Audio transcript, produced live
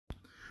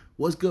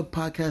What's good,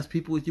 podcast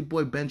people? It's your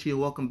boy Benchy, and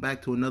welcome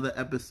back to another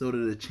episode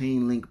of the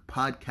Chain Link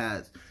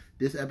Podcast.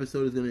 This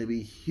episode is going to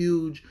be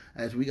huge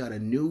as we got a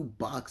new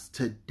box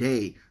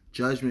today,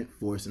 Judgement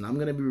Force, and I'm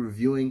going to be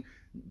reviewing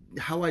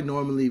how I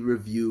normally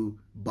review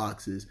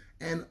boxes.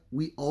 And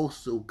we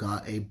also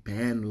got a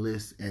ban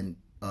list and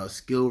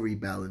skill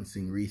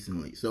rebalancing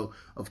recently. So,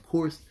 of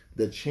course,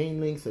 the chain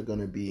links are going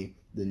to be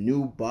the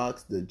new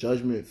box, the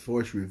Judgement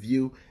Force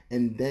review,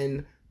 and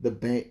then the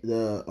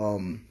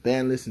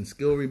ban list and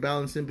skill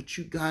rebalancing. But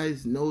you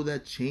guys know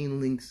that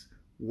chain links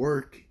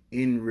work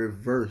in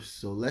reverse,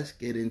 so let's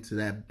get into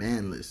that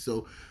ban list.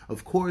 So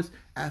of course,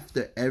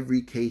 after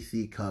every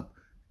KC Cup,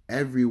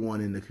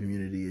 everyone in the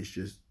community is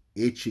just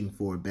itching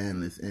for a ban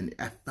list, and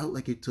I felt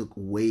like it took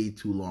way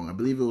too long. I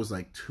believe it was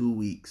like 2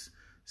 weeks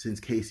since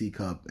KC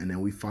Cup, and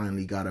then we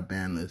finally got a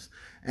ban list.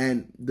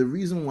 And the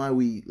reason why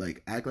we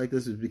act like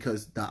this is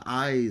because the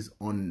eyes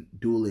on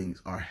Duel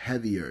Links are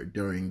heavier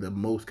during the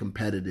most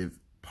competitive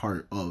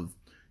part of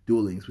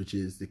Duel Links, which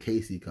is the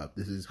KC Cup.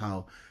 This is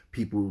how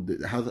this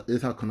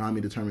is how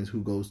Konami determines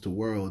who goes to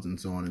Worlds and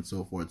so on and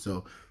so forth.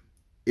 So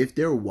if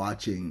they're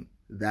watching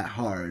that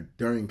hard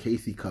during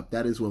KC Cup,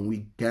 that is when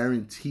we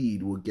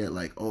guaranteed will get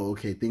oh,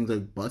 okay, things are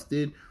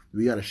busted.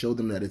 We got to show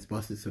them that it's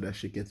busted so that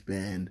shit gets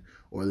banned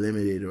or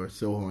limited or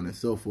so on and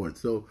so forth.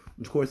 So,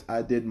 of course,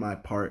 I did my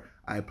part.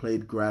 I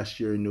played Grass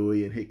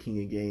Shiranui and hit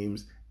King of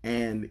Games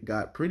and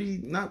got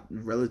not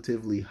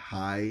relatively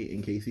high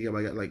in KC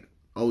Cup.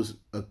 I was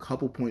a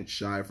couple points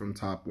shy from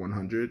top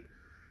 100.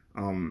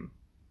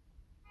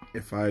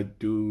 If I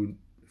do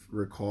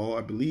recall,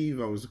 I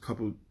believe I was a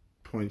couple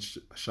points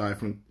shy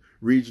from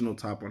regional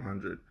top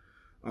 100.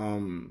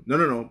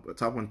 No,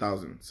 top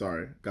 1,000.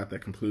 Sorry, got that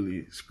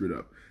completely screwed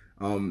up.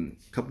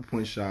 Couple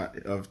points shot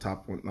of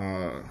top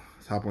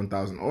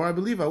 1,000, or I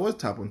believe I was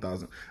top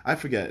 1,000. I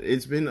forget.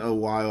 It's been a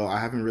while. I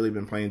haven't really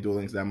been playing Duel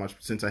Links that much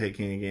since I hit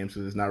King of Games,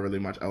 so there's not really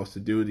much else to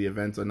do. The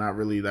events are not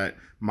really that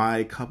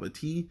my cup of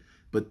tea,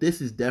 but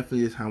this is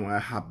definitely the time when I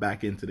hop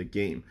back into the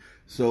game.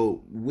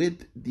 So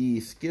with the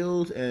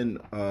skills and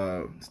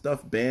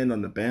stuff banned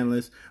on the ban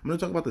list, I'm going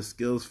to talk about the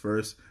skills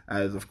first,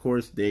 as of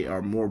course they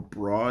are more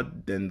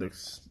broad than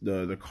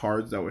the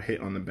cards that were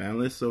hit on the ban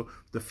list. So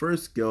the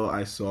first skill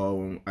I saw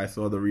when I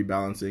saw the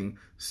rebalancing,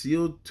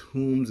 Sealed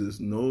Tombs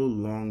is no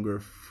longer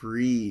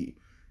free.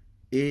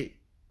 It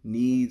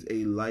needs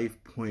a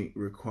life point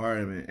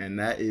requirement, and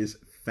that is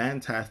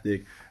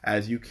fantastic,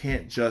 as you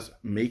can't just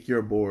make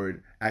your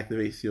board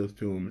activate Sealed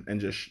Tombs and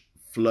just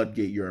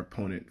floodgate your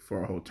opponent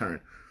for a whole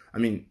turn. I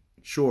mean,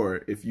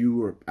 sure, if you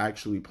were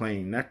actually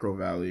playing Necro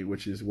Valley,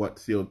 which is what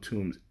Sealed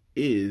Tombs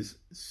is,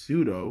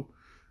 pseudo,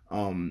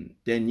 then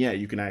yeah,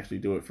 you can actually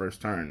do it first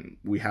turn.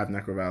 We have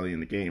Necro Valley in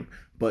the game,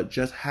 but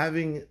just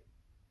having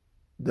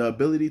the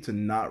ability to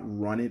not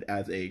run it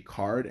as a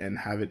card and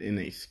have it in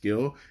a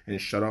skill and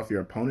shut off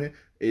your opponent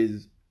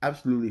is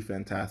absolutely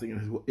fantastic,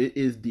 and it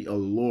is the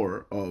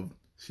allure of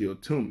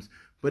Sealed Tombs.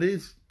 But it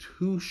is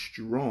too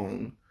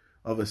strong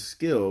of a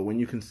skill when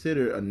you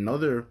consider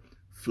another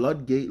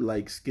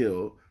floodgate-like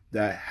skill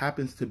that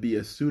happens to be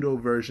a pseudo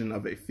version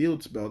of a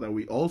field spell that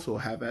we also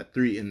have at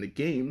 3 in the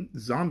game,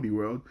 Zombie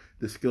World.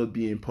 The skill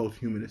being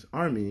Posthumanist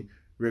Army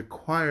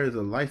requires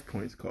a life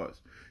points cost.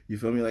 You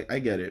feel me? I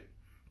get it.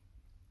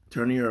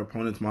 Turning your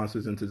opponent's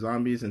monsters into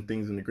zombies and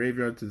things in the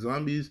graveyard to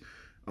zombies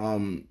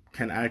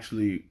can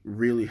actually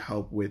really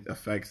help with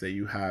effects that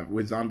you have,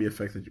 with zombie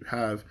effects that you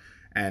have,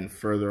 and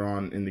further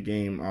on in the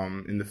game,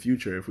 in the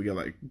future, if we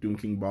get Doom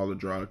King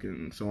Balladruk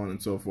and so on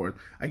and so forth.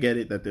 I get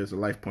it that there's a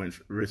life point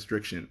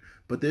restriction,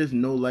 but there's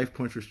no life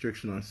point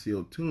restriction on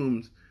Sealed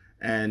Tombs,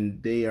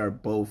 and they are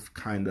both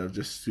kind of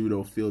just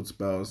pseudo field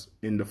spells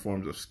in the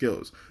forms of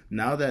skills.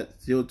 Now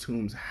that Sealed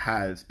Tombs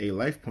has a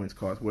life points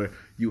cost where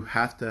you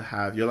have to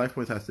have, your life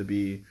points has to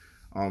be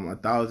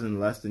 1,000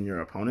 less than your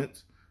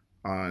opponent's,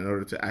 in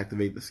order to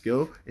activate the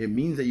skill, it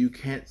means that you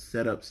can't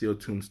set up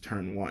Sealed Tombs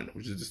turn 1,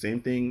 which is the same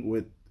thing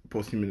with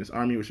Posthumanist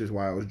Army, which is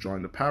why I was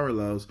drawing the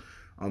parallels.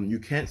 You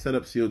can't set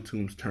up Sealed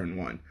Tombs turn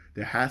 1.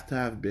 There has to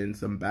have been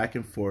some back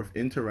and forth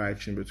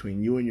interaction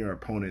between you and your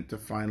opponent to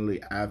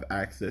finally have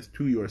access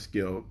to your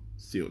skill,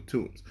 Sealed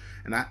Tombs.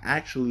 And I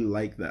actually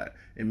like that.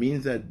 It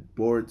means that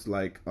boards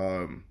let's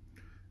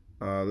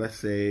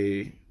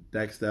say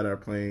decks that are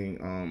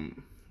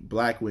playing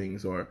Black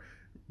Wings or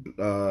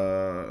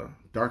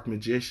Dark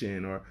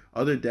Magician or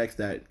other decks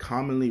that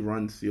commonly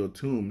run Sealed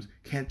Tombs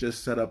can't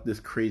just set up this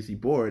crazy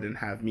board and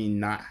have me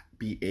not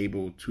be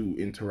able to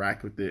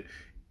interact with it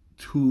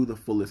to the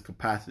fullest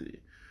capacity.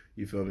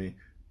 You feel me?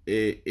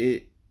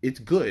 It's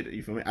good.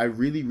 You feel me? I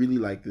really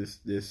like this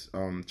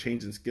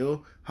change in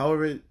skill.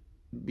 However,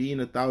 being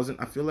 1,000,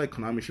 I feel like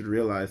Konami should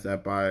realize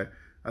that by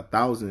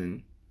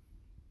 1,000,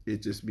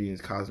 it just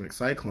means Cosmic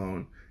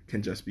Cyclone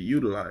can just be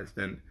utilized.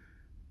 And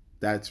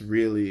that's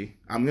really,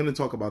 I'm going to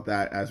talk about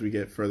that as we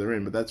get further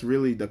in, but that's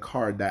really the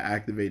card that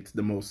activates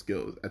the most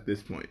skills at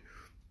this point.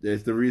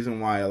 It's the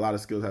reason why a lot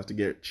of skills have to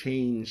get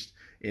changed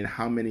in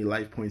how many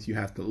life points you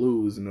have to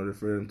lose in order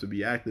for them to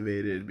be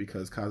activated,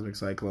 because Cosmic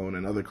Cyclone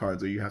and other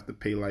cards where you have to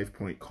pay life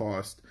point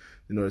cost,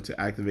 in order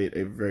to activate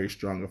a very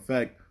strong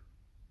effect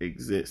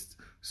exist.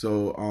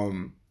 So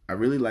I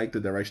really like the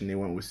direction they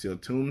went with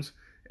Sealed Tombs.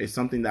 It's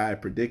something that I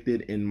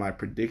predicted in my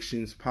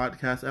predictions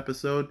podcast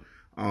episode.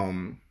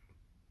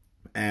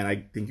 And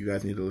I think you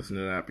guys need to listen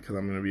to that because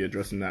I'm going to be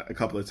addressing that a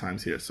couple of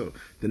times here. So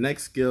the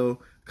next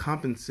skill,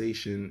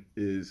 Compensation,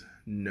 is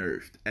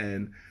nerfed.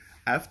 And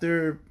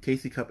after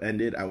KC Cup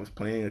ended, I was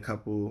playing a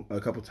couple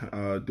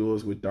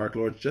duels with Dark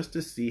Lords just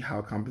to see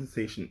how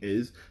Compensation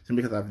is,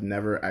 simply because I've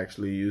never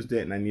actually used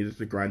it, and I needed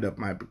to grind up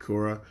my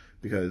Bakura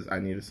because I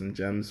needed some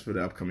gems for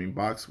the upcoming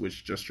box,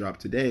 which just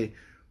dropped today.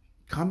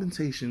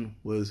 Compensation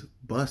was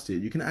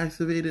busted. You can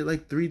activate it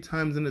like 3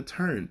 times in a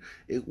turn.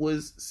 It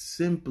was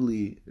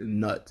simply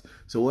nuts.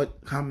 So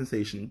what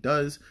Compensation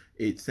does,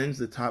 it sends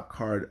the top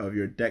card of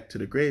your deck to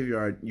the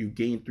graveyard. You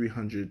gain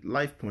 300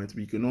 life points,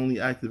 but you can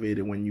only activate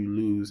it when you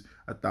lose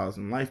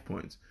 1,000 life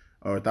points,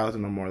 or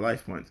 1,000 or more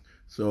life points.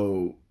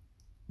 So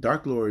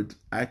Dark Lords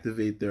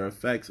activate their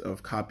effects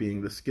of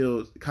copying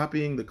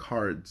the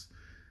cards,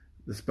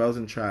 the spells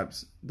and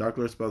traps, Dark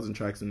Lord spells and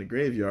traps in the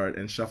graveyard,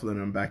 and shuffling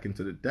them back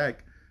into the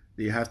deck.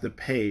 You have to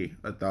pay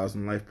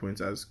 1,000 life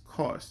points as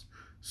cost.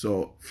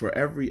 So for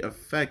every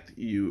effect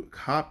you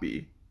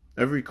copy,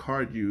 every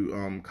card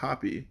you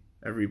copy,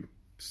 every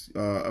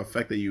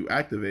effect that you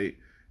activate,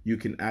 you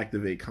can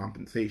activate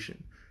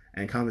Compensation.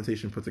 And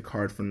Compensation puts a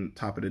card from the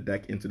top of the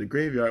deck into the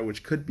graveyard,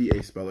 which could be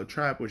a spell or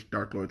trap, which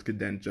Dark Lords could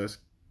then just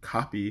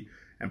copy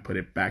and put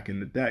it back in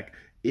the deck.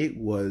 It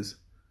was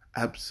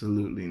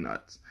absolutely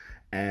nuts.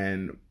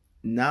 And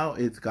now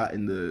it's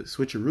gotten the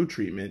switcheroo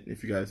treatment.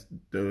 If you guys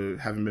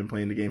haven't been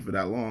playing the game for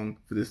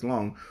this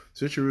long,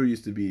 switcheroo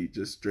used to be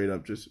just straight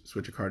up just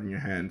switch a card in your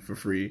hand for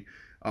free.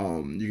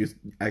 You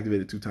can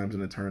activate it 2 times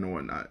in a turn or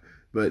whatnot.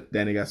 But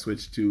then it got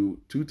switched to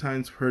 2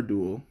 times per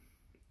duel,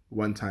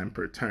 1 time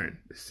per turn.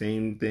 The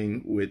same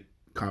thing with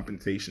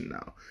Compensation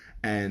now.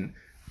 And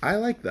I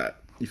like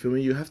that. You feel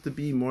me? You have to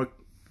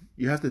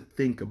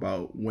think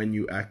about when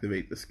you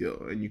activate the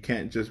skill, and you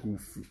can't just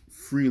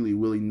freely,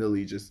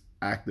 willy-nilly just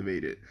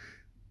activate it.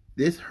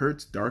 This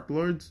hurts Dark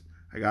Lords.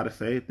 I gotta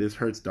say, this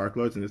hurts Dark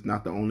Lords, and it's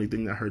not the only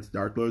thing that hurts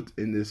Dark Lords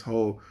in this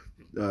whole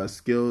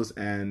skills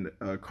and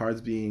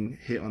cards being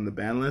hit on the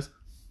ban list.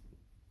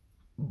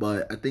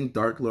 But I think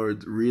Dark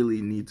Lords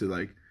really need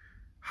to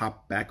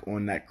hop back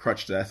on that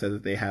crutch that I said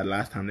that they had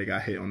last time they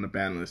got hit on the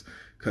ban list.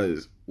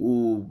 Cause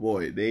ooh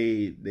boy,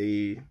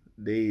 they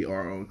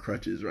are on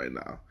crutches right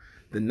now.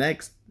 The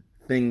next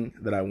thing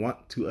that I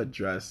want to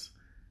address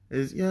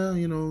is,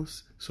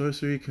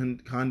 sorcery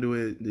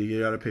conduit, you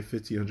gotta pay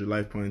 1,500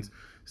 life points.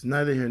 It's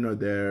neither here nor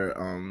there.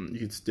 You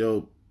can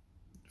still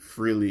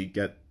freely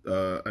get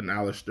an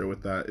Alistair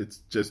with that. It's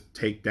just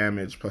take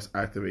damage plus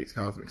activate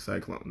Cosmic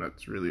Cyclone.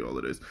 That's really all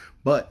it is.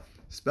 But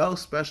Spell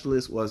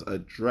Specialist was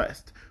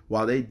addressed.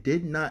 While they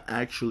did not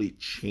actually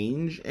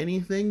change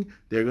anything,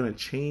 they're going to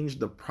change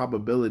the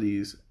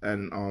probabilities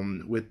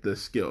and with the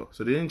skill.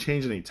 So they didn't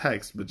change any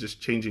text, but just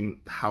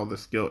changing how the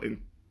skill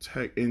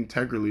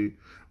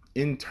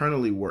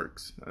internally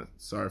works.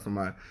 Sorry for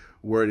my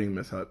wording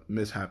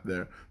mishap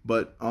there.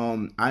 But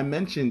I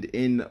mentioned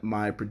in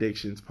my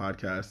predictions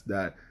podcast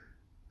that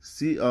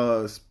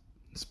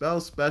Spell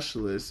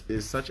Specialist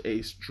is such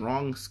a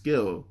strong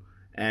skill,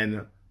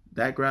 and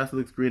that grass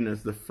looks green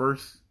is the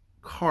first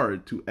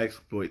card to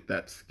exploit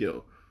that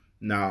skill.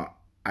 Now,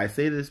 I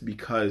say this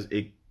because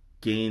it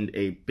gained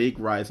a big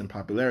rise in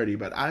popularity,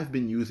 but I've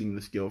been using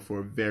the skill for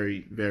a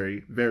very,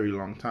 very, very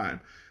long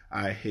time.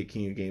 I hit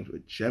King of Games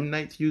with Gem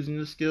Knights using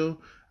the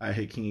skill. I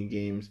hit King of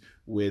Games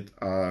with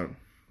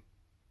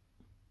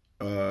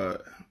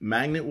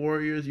Magnet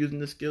Warriors using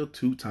the skill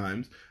 2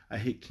 times. I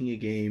hit King of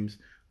Games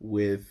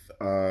with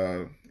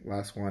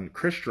last one,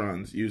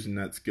 Cristrons, using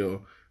that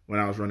skill when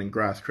I was running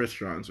grass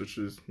Cristrons, which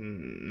is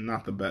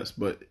not the best,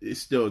 but it's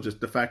still just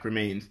the fact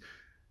remains.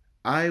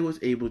 I was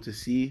able to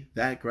see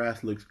that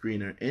grass looks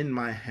greener in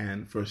my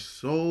hand for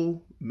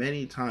so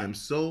many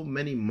times, so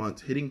many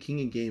months, hitting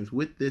King of Games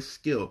with this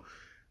skill,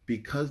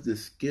 because the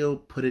skill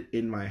put it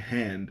in my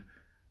hand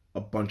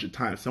a bunch of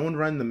times. Someone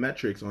ran the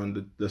metrics on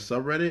the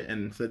subreddit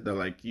and said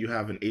that you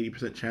have an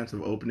 80% chance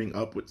of opening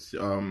up with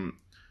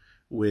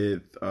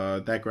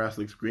that grass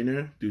looks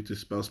greener due to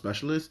Spell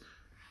Specialist.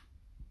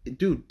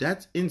 Dude,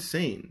 that's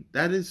insane.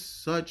 That is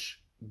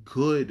such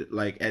good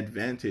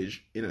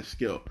advantage in a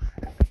skill.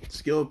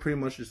 Skill pretty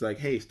much is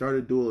hey, start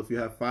a duel if you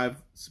have 5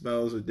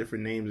 spells with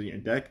different names in your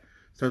deck.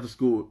 Start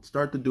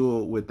the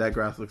duel with that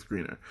grass looks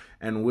greener.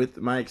 And with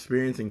my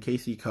experience in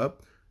KC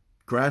Cup,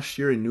 Grass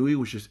Shiranui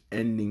was just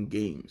ending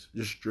games.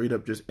 Just straight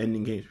up just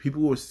ending games.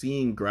 People were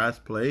seeing Grass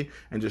play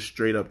and just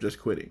straight up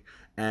just quitting.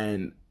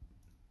 And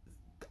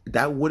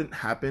that wouldn't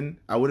happen.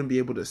 I wouldn't be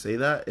able to say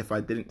that if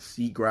I didn't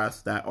see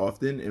Grass that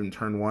often in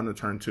turn 1 or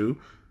turn 2,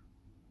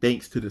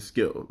 thanks to the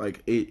skill.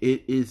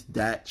 It is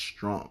that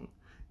strong.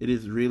 It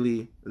is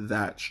really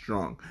that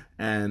strong.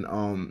 And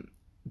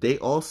they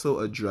also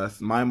address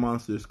My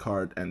Monsters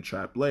card and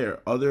Trap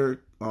Layer.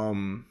 Other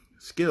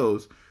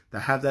skills that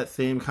have that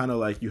same kind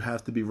of you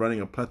have to be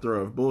running a plethora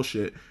of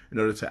bullshit in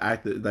order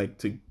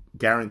to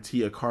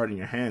guarantee a card in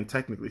your hand,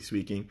 technically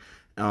speaking.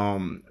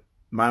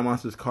 My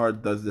Monster's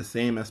card does the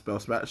same as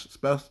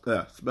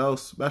Spell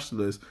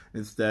Specialist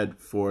instead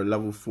for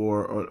level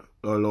 4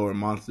 or lower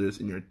monsters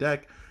in your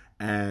deck,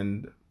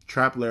 and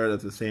Trap Layer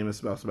does the same as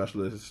Spell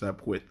Specialist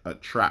except with a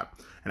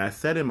trap. And I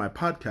said in my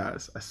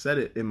podcast, I said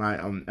it in my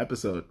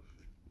episode,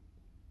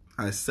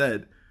 I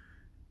said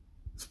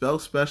Spell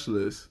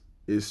Specialist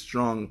is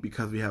strong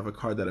because we have a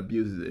card that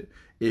abuses it.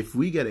 If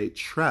we get a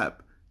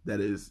trap that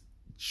is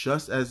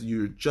just as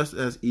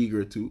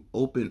eager to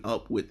open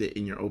up with it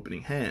in your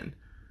opening hand,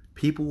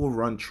 people will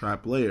run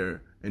Trap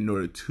Layer in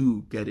order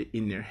to get it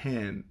in their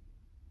hand,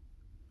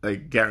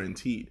 like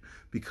guaranteed,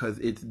 because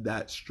it's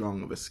that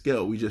strong of a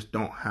skill. We just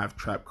don't have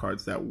trap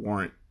cards that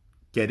warrant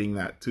getting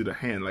that to the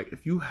hand. Like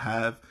if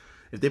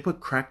they put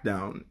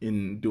Crackdown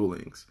in Duel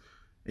Links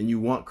and you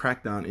want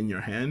Crackdown in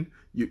your hand,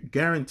 you're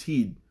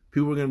guaranteed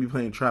people are going to be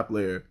playing Trap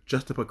Layer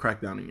just to put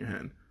Crackdown in your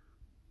hand.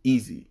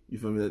 Easy. You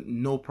feel me?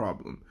 No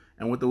problem.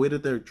 And with the way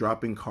that they're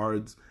dropping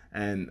cards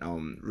and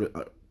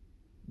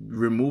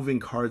removing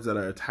cards that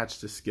are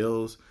attached to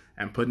skills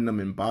and putting them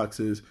in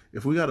boxes,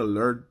 if we got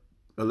Allure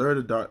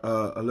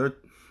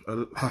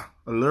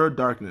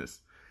Darkness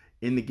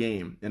in the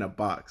game in a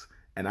box,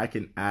 and I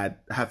can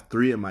have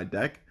 3 in my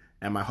deck,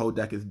 and my whole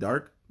deck is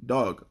dark,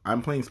 dog,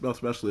 I'm playing Spell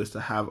Specialist to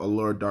have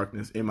Allure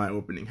Darkness in my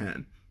opening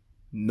hand.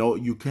 No,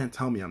 you can't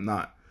tell me I'm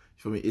not.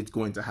 You feel me? It's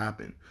going to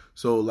happen.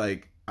 So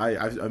like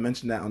I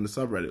mentioned that on the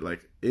subreddit.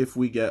 Like if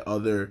we get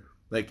other,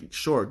 like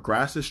sure,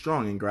 grass is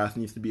strong and grass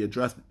needs to be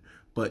addressed.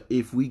 But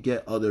if we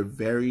get other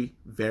very,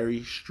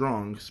 very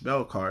strong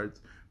spell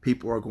cards,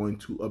 people are going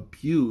to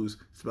abuse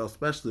Spell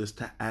Specialists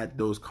to add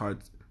those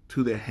cards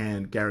to their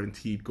hand,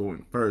 guaranteed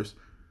going first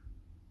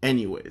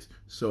anyways.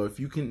 So if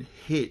you can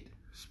hit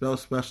Spell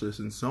Specialists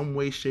in some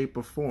way, shape,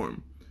 or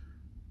form,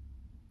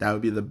 that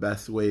would be the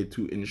best way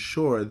to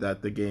ensure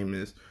that the game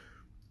is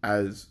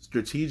as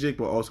strategic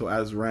but also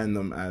as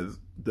random as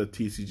the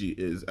TCG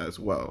is as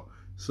well.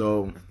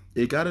 So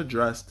it got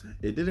addressed.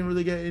 It didn't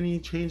really get any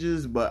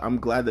changes, but I'm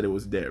glad that it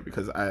was there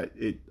because I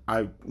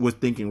was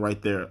thinking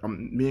right there.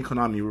 Me and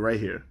Konami were right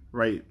here,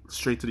 right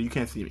straight to the, you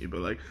can't see me, but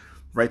like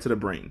right to the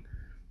brain.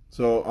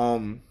 So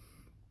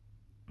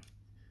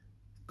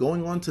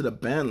going on to the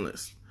ban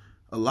list,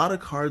 a lot of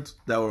cards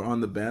that were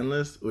on the ban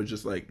list were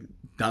just like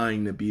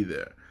dying to be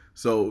there.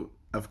 So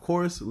of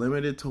course,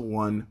 limited to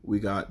 1,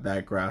 we got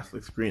that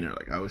Grasslick Screener.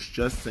 Like I was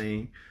just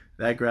saying,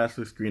 that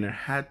Grasslick Screener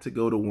had to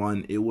go to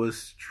 1. It was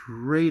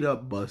straight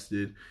up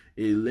busted.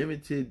 It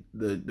limited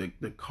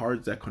the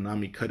cards that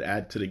Konami could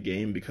add to the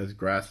game because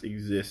grass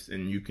exists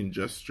and you can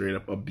just straight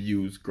up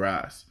abuse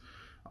grass.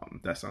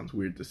 That sounds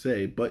weird to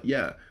say, but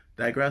yeah,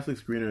 that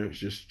Grasslick Screener is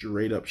just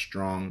straight up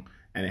strong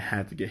and it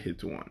had to get hit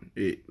to 1.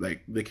 It,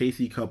 like the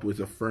KC Cup was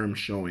a firm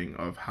showing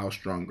of how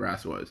strong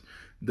grass was.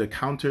 The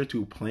counter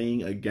to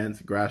playing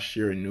against Grass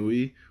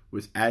Shiranui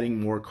was adding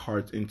more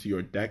cards into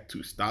your deck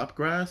to stop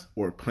grass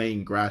or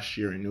playing Grass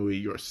Shiranui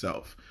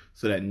yourself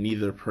so that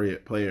neither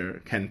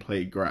player can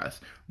play grass.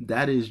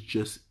 That is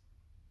just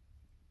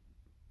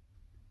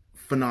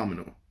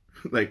phenomenal.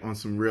 Like on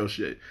some real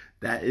shit.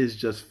 That is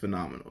just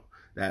phenomenal.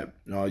 That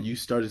you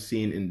started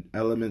seeing in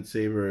Element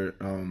Saver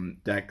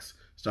decks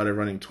started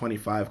running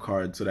 25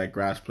 cards so that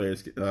grass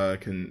players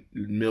can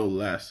mill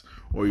less,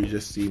 or you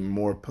just see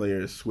more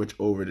players switch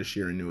over to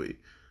Shiranui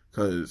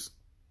because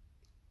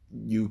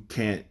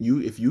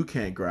if you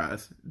can't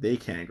grass, they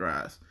can't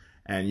grass,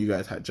 and you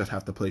guys just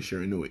have to play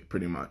Shiranui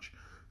pretty much.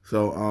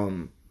 So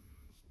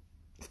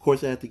of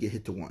course it had to get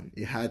hit to 1.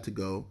 It had to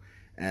go,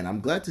 and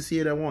I'm glad to see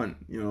it at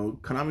 1. You know,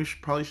 Konami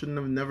probably shouldn't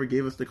have never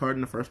gave us the card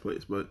in the first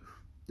place, but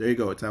there you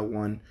go, it's at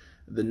 1.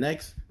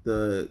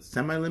 The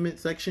semi-limit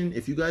section,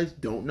 if you guys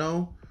don't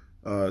know,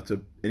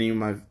 to any of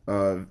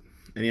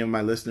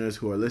my listeners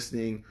who are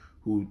listening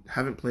who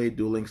haven't played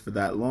Duel Links for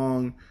that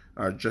long,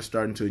 are just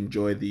starting to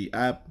enjoy the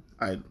app,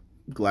 I'm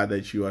glad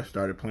that you have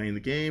started playing the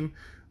game.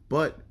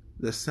 But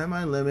the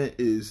semi-limit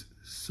is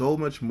so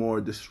much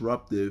more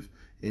disruptive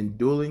in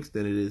Duel Links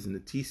than it is in the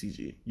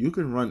TCG. You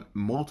can run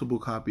multiple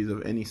copies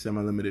of any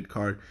semi-limited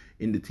card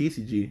in the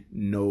TCG,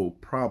 no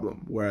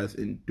problem. Whereas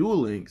in Duel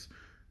Links,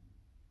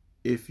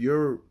 if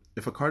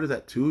a card is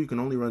at 2, you can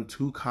only run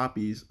 2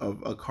 copies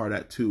of a card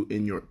at 2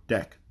 in your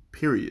deck,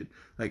 period.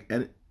 Like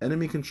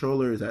enemy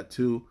controller is at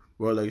 2,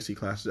 Royal Legacy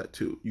Clash is at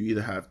 2. You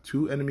either have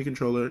 2 enemy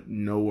controller,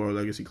 no Royal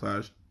Legacy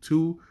Clash,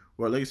 2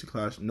 Royal Legacy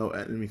Clash, no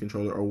enemy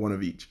controller, or 1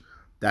 of each.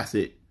 That's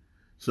it.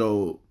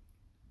 So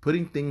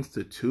putting things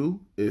to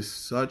 2 is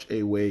such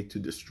a way to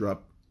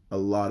disrupt a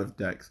lot of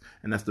decks,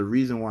 and that's the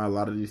reason why a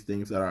lot of these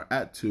things that are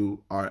at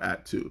 2 are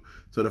at 2.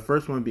 So the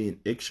first one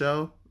being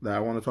Ixchel that I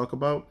want to talk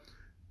about.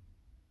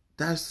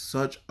 That's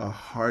such a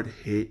hard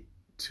hit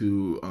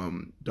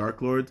to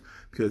Dark Lords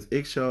because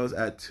Ixchel is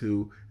at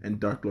 2 and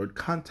Dark Lord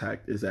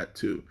Contact is at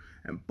 2.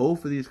 And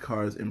both of these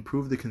cards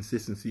improve the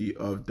consistency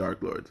of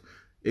Dark Lords.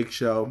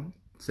 Ixchel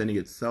sending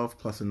itself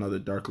plus another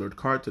Dark Lord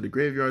card to the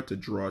graveyard to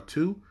draw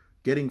 2,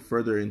 getting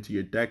further into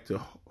your deck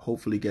to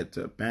hopefully get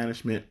to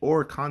Banishment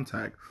or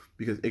Contact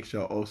because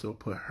Ixchel also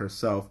put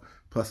herself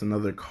plus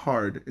another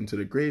card into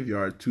the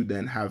graveyard to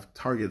then have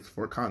targets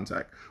for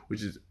contact,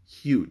 which is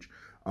huge.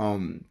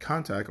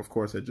 Contact, of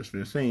course, I just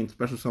finished saying,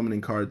 special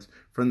summoning cards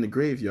from the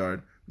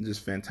graveyard,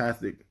 just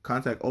fantastic.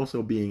 Contact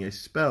also being a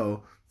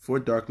spell for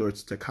Dark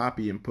Lords to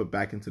copy and put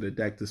back into the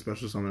deck to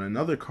special summon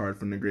another card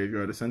from the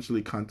graveyard.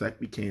 Essentially, Contact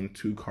became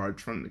 2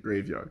 cards from the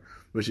graveyard,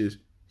 which is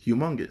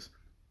humongous.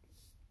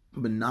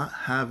 But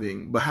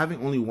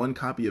having only 1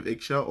 copy of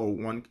Ixchel or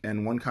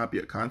one copy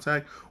of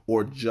Contact,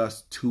 or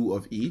just 2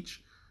 of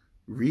each,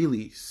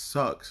 really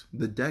sucks.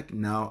 The deck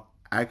now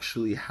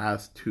actually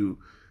has to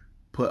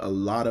put a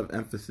lot of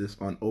emphasis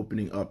on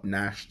opening up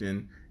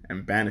Nashton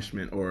and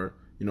Banishment, or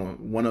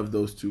one of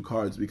those 2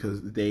 cards,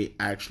 because they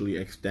actually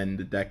extend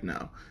the deck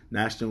now.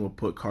 Nashton will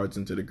put cards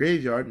into the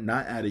graveyard,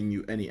 not adding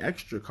you any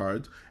extra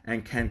cards,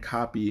 and can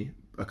copy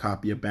a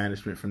copy of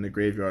Banishment from the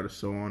graveyard, or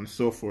so on and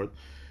so forth.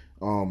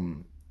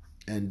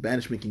 And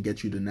Banishment can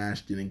get you to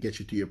Nashton and get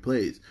you to your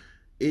plays.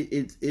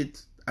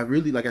 I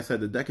really, like I said,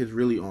 the deck is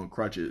really on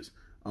crutches.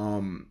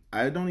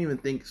 I don't even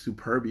think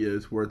Superbia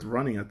is worth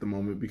running at the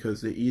moment,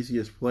 because the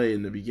easiest play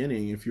in the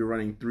beginning, if you're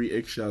running 3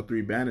 Ixchel,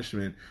 3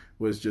 Banishment,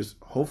 was just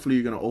hopefully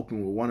you're going to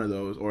open with one of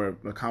those, or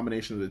a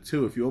combination of the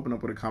 2. If you open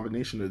up with a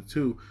combination of the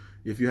 2,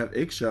 if you have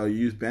Ixchel, you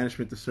use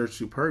Banishment to search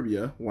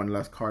Superbia, 1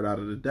 less card out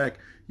of the deck.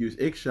 Use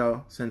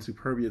Ixchel, send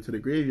Superbia to the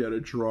graveyard to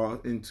draw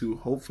into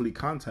hopefully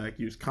Contact.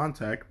 Use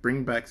Contact,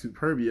 bring back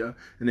Superbia,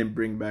 and then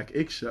bring back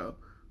Ixchel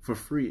for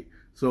free.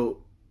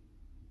 So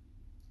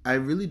I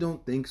really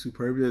don't think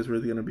Superbia is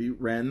really going to be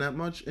ran that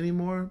much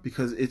anymore,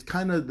 because it's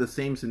kind of the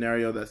same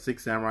scenario that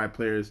 6 Samurai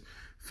players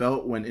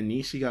felt when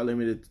Inishi got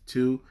limited to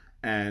 2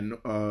 and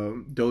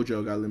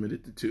Dojo got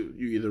limited to 2.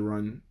 You either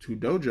run 2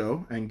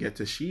 Dojo and get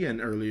to Shien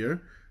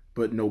earlier,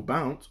 but no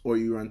bounce, or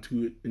you run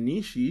 2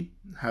 Inishi,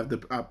 have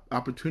the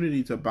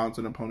opportunity to bounce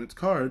an opponent's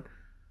card,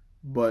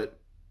 but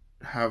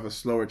have a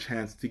slower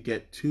chance to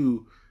get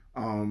to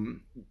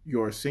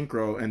your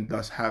synchro, and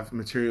thus have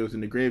materials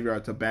in the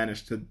graveyard to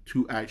banish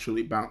to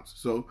actually bounce.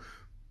 So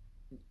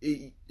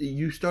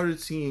you started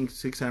seeing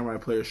 6 Samurai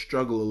players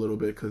struggle a little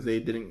bit, because they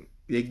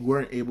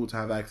weren't able to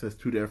have access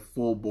to their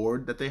full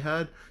board that they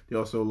had. They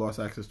also lost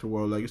access to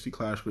World Legacy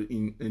Clash with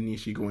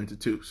Inishi going to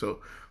 2. So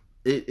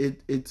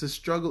it's a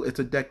struggle. It's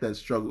a deck that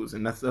struggles,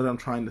 and that's what I'm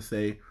trying to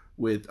say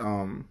with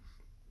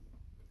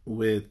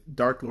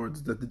Dark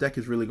Lords, that the deck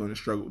is really going to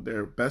struggle.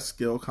 Their best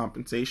skill,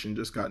 Compensation,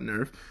 just got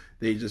nerfed.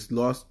 They just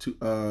lost to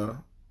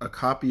a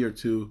copy or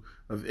 2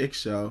 of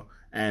Ixchel,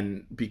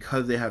 and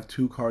because they have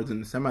 2 cards in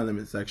the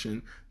semi-limit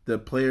section, the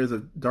players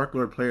of Dark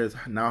Lord players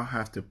now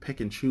have to pick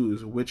and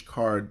choose which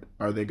card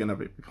are they going to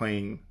be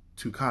playing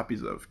 2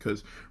 copies of,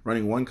 because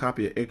running 1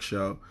 copy of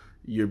Ixchel,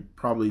 you're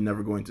probably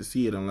never going to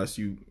see it unless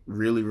you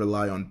really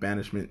rely on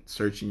Banishment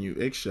searching you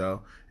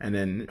Ixchel, and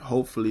then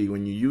hopefully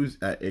when you use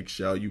that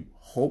Ixchel, you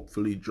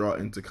hopefully draw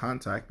into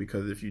Contact,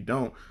 because if you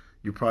don't,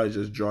 you probably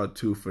just draw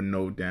 2 for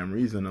no damn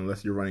reason,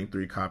 unless you're running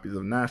 3 copies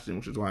of Nashton,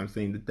 which is why I'm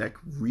saying the deck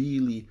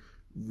really,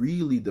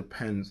 really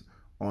depends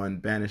on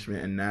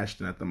Banishment and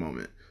Nashton at the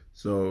moment.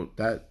 So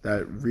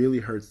that really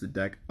hurts the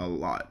deck a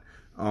lot.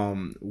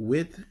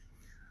 With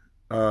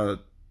that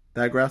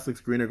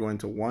Grasslix Greener going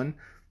to 1,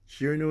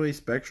 Shiranui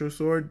Spectral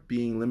Sword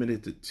being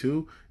limited to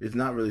 2 is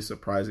not really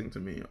surprising to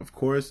me. Of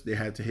course, they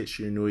had to hit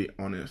Shiranui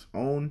on its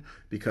own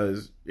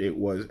because it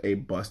was a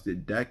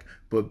busted deck,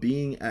 but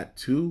being at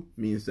 2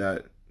 means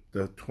that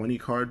the 20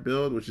 card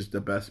build, which is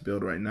the best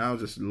build right now,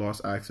 just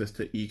lost access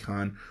to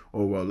Econ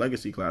or World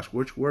Legacy Clash,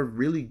 which were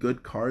really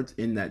good cards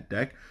in that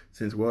deck,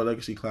 since World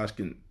Legacy Clash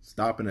can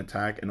stop an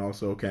attack and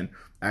also can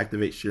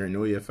activate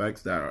Shiranui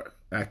effects that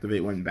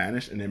activate when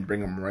banished and then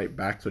bring them right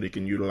back so they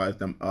can utilize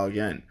them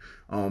again.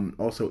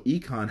 Also,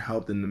 Econ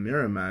helped in the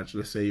mirror match.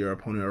 Let's say your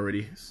opponent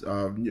already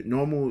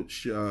normal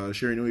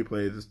Shiranui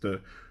plays is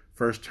the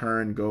first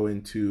turn go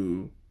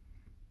into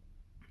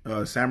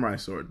Samurai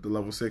Sword, the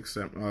level 6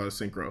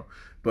 synchro.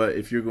 But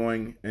if you're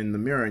going in the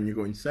mirror and you're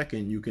going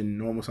second, you can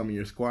normal summon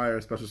your Squire,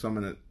 special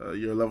summon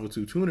your level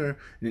 2 tuner,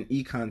 and then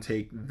Econ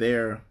take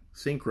their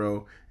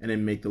synchro and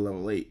then make the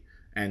level 8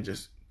 and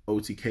just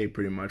OTK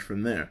pretty much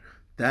from there.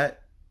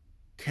 That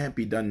can't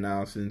be done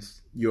now,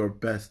 since your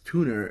best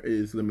tuner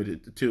is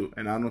limited to 2,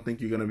 and I don't think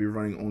you're going to be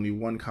running only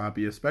 1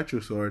 copy of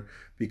Spectral Sword,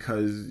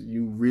 because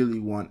you really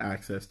want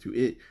access to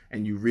it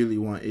and you really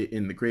want it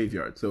in the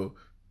graveyard. So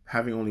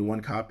having only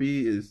 1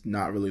 copy is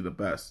not really the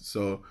best.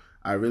 So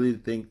I really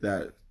think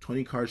that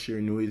 20 card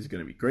Shiranui is going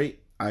to be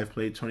great. I've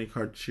played 20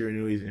 card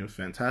Shiranui and it was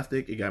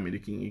fantastic. It got me to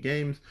King of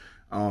Games.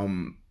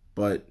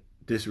 But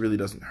this really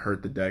doesn't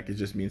hurt the deck. It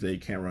just means that you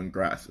can't run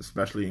grass,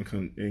 especially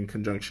in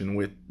conjunction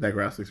with that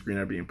Grasslix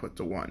Greener being put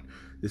to 1.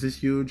 This is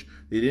huge.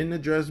 They didn't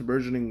address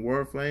burgeoning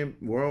Warfire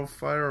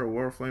or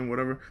Warflame,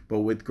 whatever, but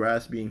with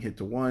grass being hit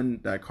to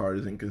 1, that card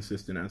is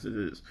inconsistent as it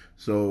is.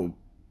 So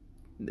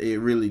it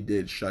really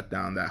did shut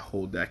down that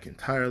whole deck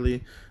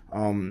entirely.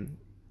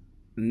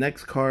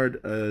 Next card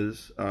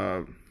is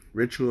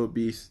Ritual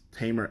Beast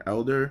Tamer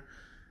Elder.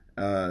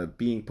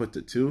 being put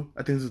to 2.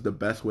 I think this is the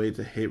best way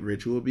to hit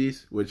Ritual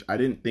Beast, which I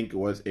didn't think it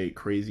was a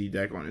crazy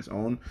deck on its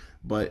own,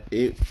 but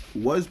it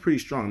was pretty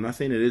strong. I'm not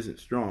saying it isn't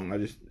strong.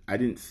 I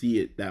didn't see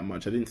it that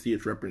much. I didn't see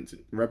its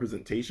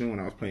representation when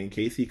I was playing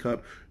KC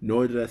Cup,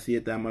 nor did I see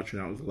it that much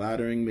when I was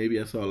laddering. Maybe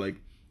I saw like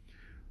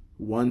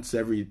once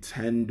every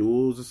 10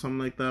 duels or something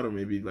like that, or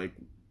maybe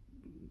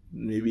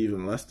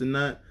even less than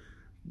that.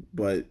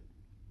 But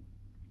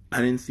I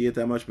didn't see it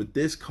that much, but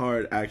this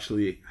card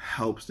actually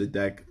helps the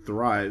deck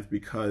thrive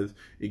because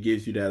it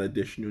gives you that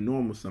additional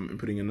normal summon,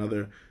 putting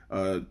another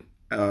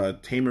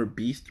Tamer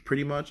Beast,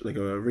 pretty much, like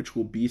a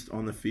Ritual Beast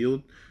on the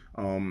field,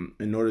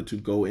 in order to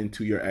go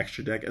into your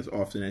extra deck as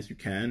often as you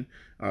can,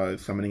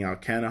 summoning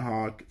out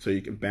Cannahawk, so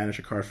you can banish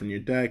a card from your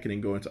deck, and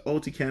then go into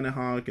ulti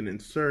Cannahawk, and then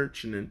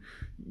search, and then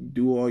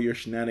do all your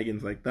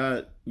shenanigans like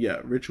that. Yeah,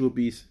 Ritual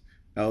Beast,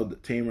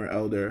 Tamer,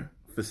 Elder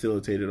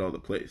facilitated all the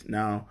plays.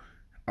 Now,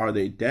 are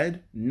they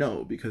dead?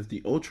 No, because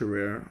the ultra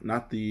rare,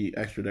 not the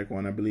extra deck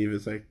one, I believe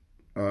it's like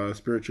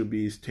Spiritual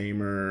Beast,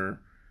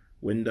 Tamer,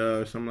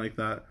 Winda, or something like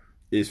that,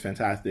 is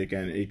fantastic,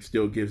 and it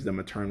still gives them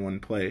a turn 1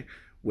 play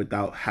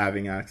without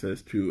having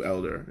access to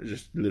Elder. It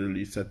just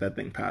literally set that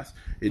thing past.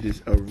 It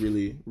is a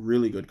really,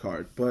 really good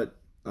card, but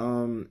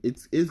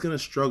it's going to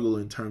struggle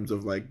in terms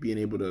of like being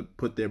able to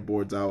put their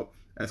boards out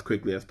as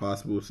quickly as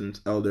possible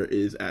since Elder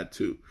is at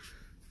 2.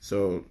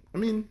 So, I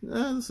mean,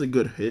 that's a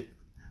good hit.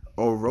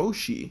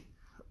 Orochi,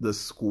 the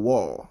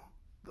Squall,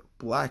 the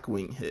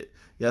Blackwing hit.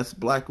 Yes,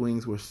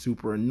 Blackwings were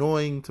super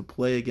annoying to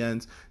play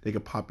against. They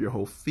could pop your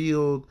whole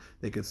field.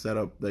 They could set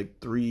up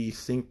like 3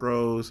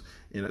 synchros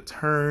in a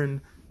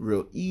turn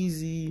real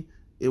easy.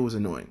 It was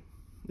annoying.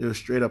 It was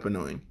straight up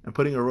annoying. And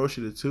putting Orochi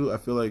to 2, I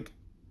feel like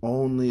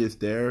only is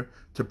there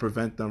to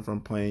prevent them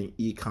from playing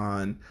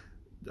Econ,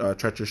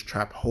 Treacherous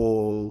Trap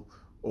Hole,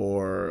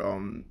 or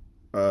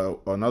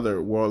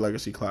another World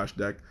Legacy Clash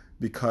deck,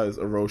 because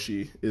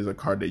Orochi is a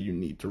card that you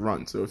need to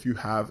run. So if you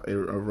have a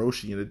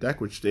Orochi in the deck,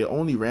 which they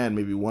only ran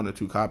maybe 1 or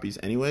 2 copies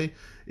anyway,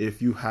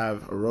 if you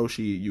have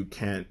Orochi, you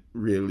can't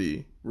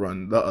really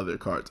run the other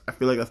cards. I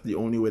feel like that's the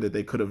only way that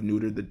they could have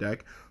neutered the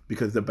deck,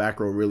 because the back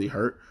row really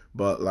hurt.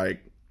 But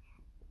like,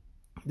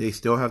 they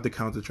still have the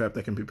counter trap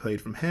that can be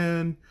played from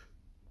hand.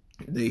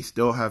 They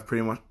still have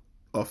pretty much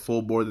a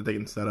full board that they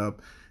can set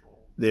up.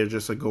 They're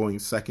just a going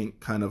second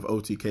kind of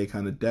OTK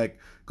kind of deck.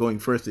 Going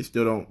first, they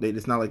still don't.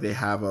 It's not like they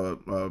have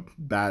a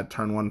bad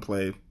turn 1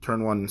 play.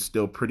 Turn 1 is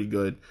still pretty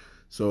good.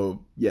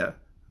 So yeah,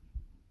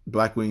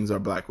 Blackwings are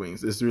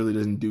Blackwings. This really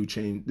doesn't do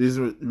change. This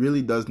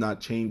really does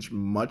not change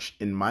much,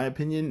 in my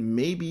opinion.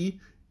 Maybe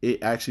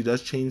it actually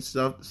does change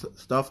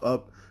stuff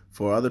up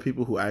for other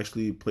people who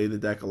actually play the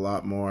deck a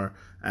lot more,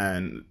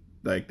 and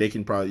like they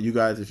can probably, you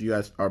guys, if you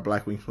guys are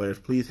Blackwings players,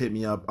 please hit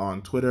me up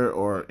on Twitter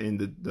or in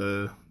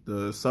the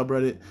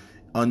subreddit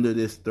under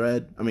this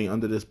thread.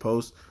 Under this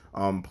post.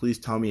 Please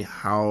tell me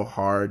how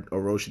hard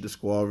Orochi the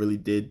Squall really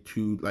did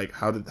to, like,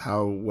 how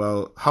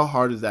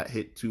hard is that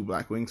hit to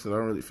Blackwings? So I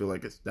don't really feel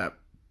like it's that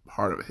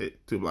hard of a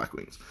hit to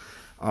Blackwings.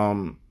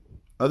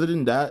 Other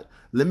than that,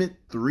 Limit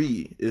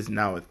 3 is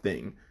now a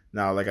thing.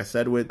 Now, like I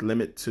said with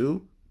Limit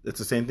 2, it's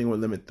the same thing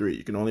with Limit 3.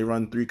 You can only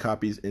run 3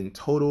 copies in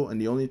total,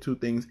 and the only 2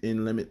 things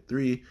in Limit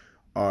 3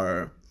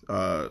 are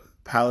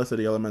Palace of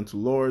the Elemental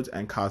Lords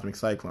and Cosmic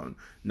Cyclone.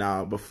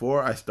 Now,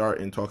 before I start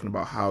in talking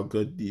about how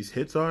good these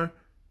hits are,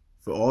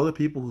 for all the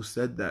people who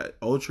said that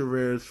ultra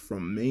rares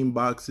from main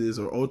boxes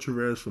or ultra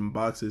rares from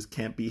boxes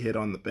can't be hit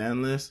on the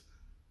ban list,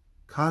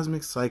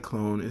 Cosmic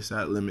Cyclone is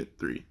at Limit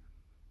 3.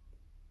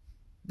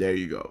 There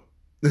you go.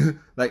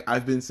 Like,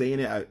 I've been saying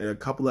it in a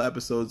couple of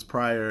episodes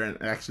prior,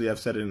 and actually I've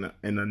said it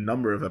in a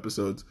number of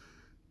episodes.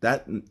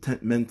 That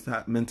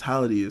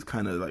mentality is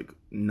kind of like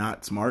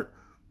not smart.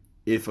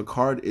 If a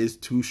card is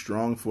too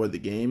strong for the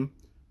game,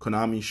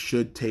 Konami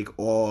should take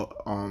all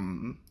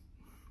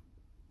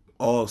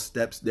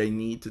steps they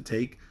need to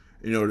take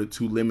in order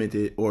to limit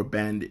it or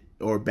ban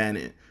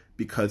it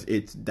because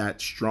it's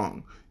that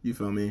strong. You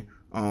feel me?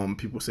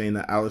 People saying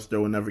that Alistair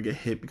will never get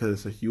hit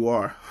because it's a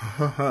UR.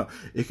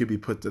 It could be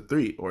put to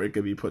 3 or it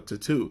could be put to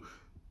 2.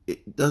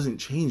 It doesn't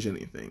change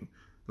anything.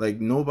 Like,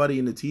 nobody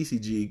in the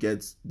TCG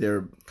gets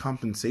their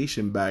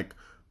compensation back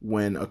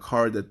when a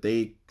card that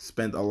they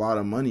spent a lot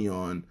of money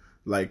on,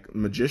 like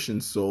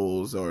Magician's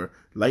Souls or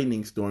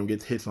Lightning Storm,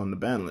 gets hits on the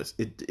ban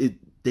list.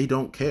 They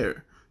don't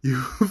care.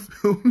 You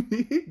feel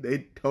me?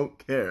 They don't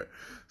care.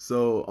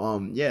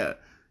 So, yeah.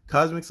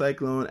 Cosmic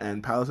Cyclone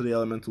and Palace of the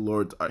Elemental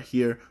Lords are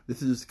here.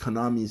 This is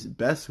Konami's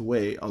best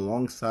way,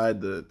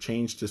 alongside the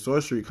change to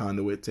Sorcery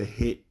Conduit, to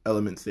hit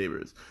Element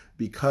Sabers.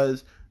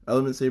 Because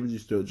Element Sabers, you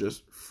still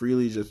just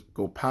freely just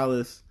go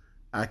Palace,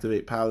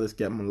 activate Palace,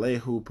 get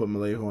Malehu, put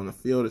Malehu on the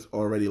field. It's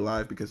already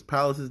live because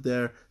Palace is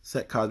there.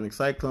 Set Cosmic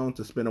Cyclone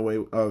to spin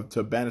away,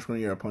 to banish one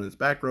of your opponent's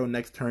back row.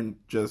 Next turn,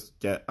 just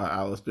get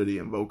Alistair the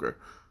Invoker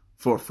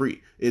for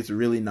free. It's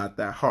really not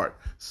that hard.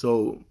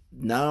 So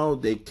now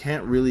they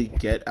can't really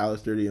get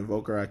Alistair the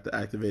Invoker after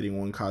activating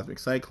one Cosmic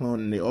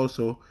Cyclone, and they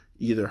also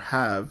either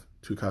have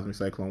 2 Cosmic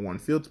Cyclone, 1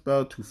 Field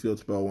Spell, 2 Field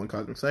Spell, 1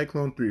 Cosmic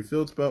Cyclone, 3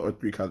 Field Spell, or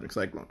 3 Cosmic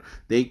Cyclone.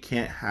 They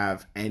can't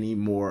have any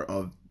more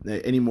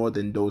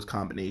than those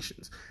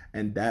combinations,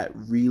 and that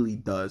really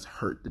does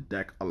hurt the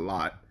deck a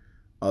lot,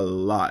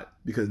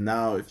 because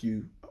now if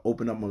you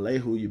open up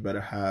Malehu, you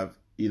better have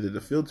either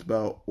the Field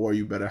Spell or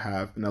you better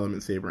have an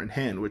Element Saber in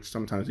hand, which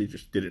sometimes they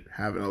just didn't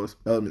have an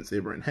Element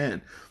Saber in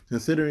hand.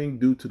 Considering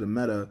due to the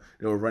meta,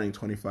 they were running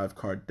 25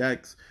 card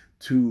decks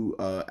to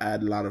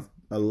add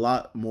a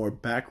lot more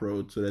back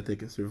road so that they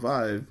can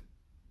survive.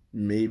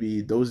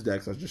 Maybe those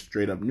decks are just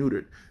straight up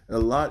neutered.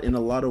 In a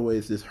lot of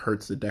ways, this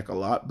hurts the deck a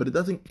lot, but it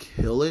doesn't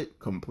kill it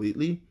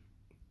completely.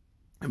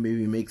 It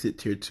maybe makes it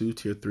tier 2,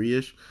 tier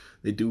 3-ish.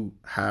 They do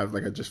have,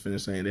 like I just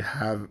finished saying, they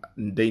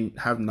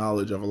have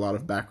knowledge of a lot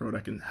of back row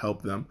that can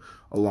help them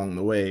along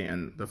the way.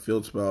 And the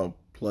Field Spell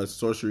plus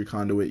Sorcery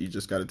Conduit, you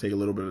just got to take a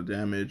little bit of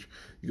damage.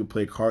 You can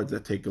play cards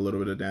that take a little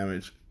bit of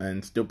damage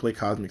and still play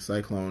Cosmic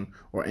Cyclone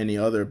or any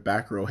other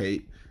back row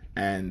hate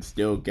and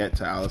still get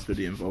to Alistair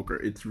the Invoker.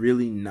 It's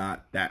really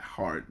not that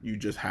hard. You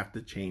just have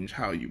to change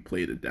how you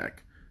play the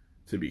deck,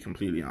 to be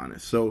completely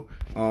honest. So,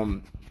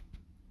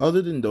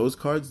 other than those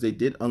cards, they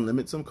did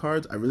unlimit some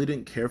cards. I really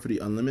didn't care for the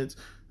unlimits.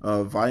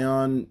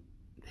 Vion,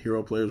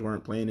 hero players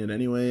weren't playing it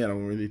anyway. I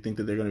don't really think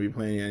that they're going to be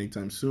playing it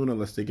anytime soon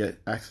unless they get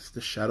access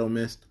to Shadow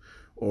Mist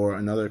or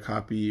another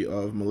copy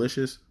of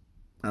Malicious.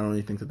 I don't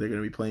really think that they're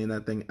going to be playing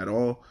that thing at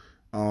all.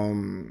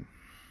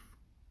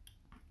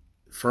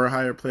 For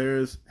higher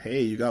players,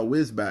 hey, you got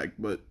Wiz back,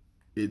 but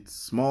it's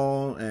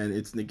small and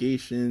its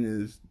negation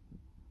is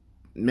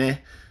meh,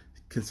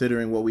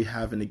 considering what we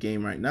have in the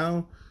game right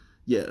now.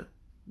 Yeah,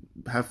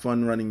 have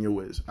fun running your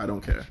Wiz. I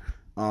don't care.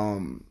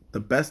 The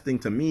best thing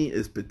to me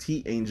is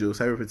Petite Angel,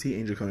 Cyber Petite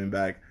Angel coming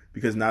back,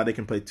 because now they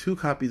can play 2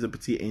 copies of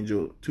Petite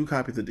Angel, 2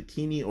 copies of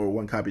Dakini, or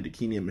 1 copy of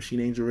Dakini and Machine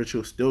Angel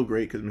Ritual. Still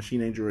great, because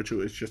Machine Angel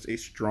Ritual is just a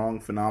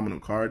strong, phenomenal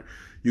card.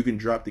 You can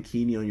drop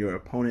Dakini on your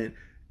opponent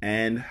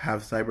and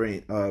have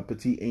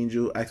Petite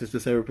Angel, access to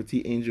Cyber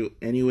Petite Angel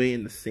anyway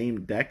in the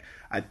same deck.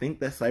 I think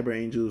that Cyber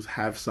Angels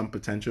have some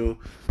potential,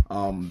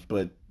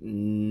 but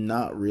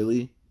not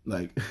really.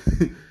 Like,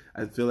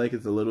 I feel like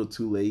it's a little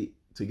too late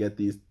to get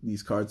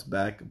these cards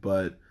back,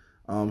 but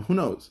who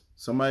knows?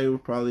 Somebody will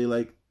probably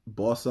like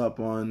boss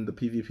up on the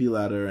PvP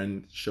ladder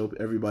and show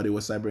everybody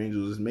what Cyber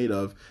Angels is made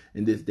of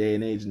in this day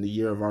and age, in the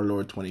year of our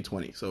Lord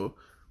 2020. So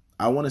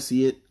I want to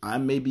see it. I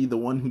may be the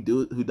one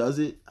who does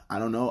it. I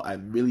don't know. I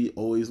really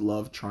always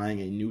love trying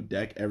a new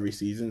deck every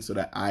season so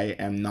that I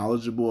am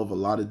knowledgeable of a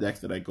lot of decks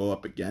that I go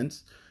up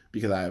against,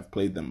 because I have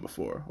played them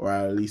before, or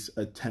I at least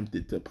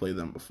attempted to play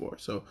them before.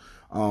 So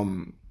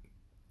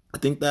I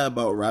think that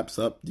about wraps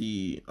up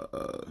the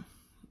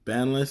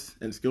ban list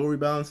and skill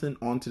rebalancing.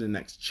 On to the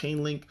next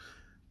chain link.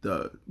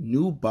 The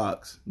new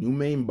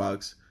main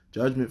box,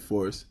 Judgment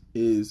Force,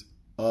 is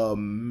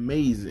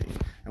amazing.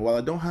 And while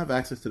I don't have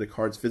access to the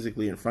cards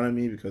physically in front of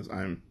me because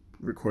I'm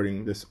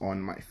recording this on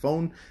my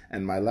phone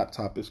and my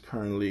laptop is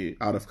currently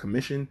out of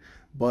commission,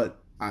 but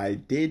I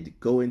did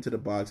go into the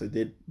box. I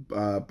did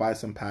buy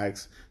some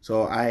packs,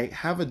 so I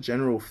have a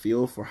general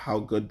feel for how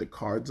good the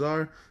cards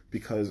are,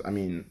 because I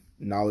mean,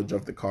 knowledge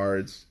of the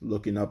cards,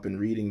 looking up and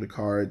reading the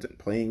cards and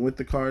playing with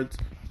the cards,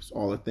 it's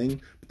all a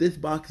thing. But this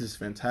box is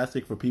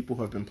fantastic for people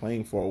who have been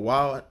playing for a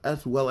while,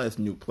 as well as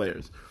new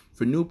players.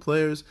 For new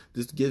players,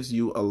 this gives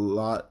you a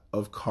lot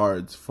of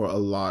cards for a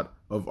lot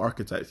of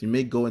archetypes. You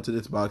may go into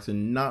this box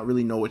and not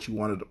really know what you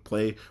wanted to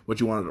play, what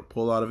you wanted to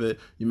pull out of it.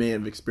 You may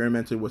have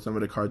experimented with some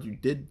of the cards you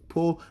did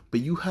pull, but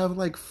you have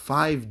like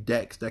 5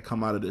 decks that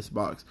come out of this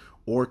box.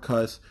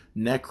 Orcus,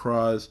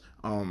 Necros,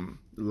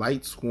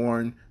 Light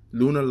Sworn,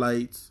 Lunar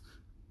Lights,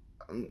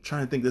 I'm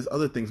trying to think, there's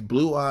other things,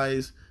 Blue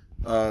Eyes,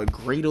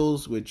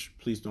 Grados, which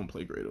please don't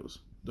play Grados.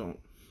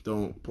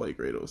 Don't play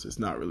Grados. It's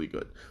not really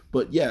good.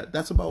 But yeah,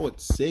 that's about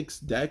 6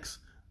 decks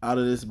out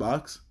of this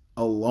box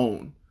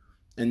alone.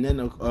 And then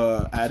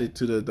added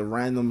to the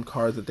random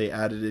cards that they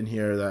added in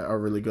here that are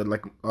really good,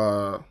 like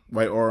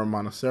White Aura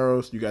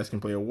Monoceros. You guys can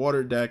play a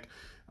water deck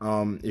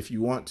if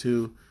you want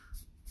to,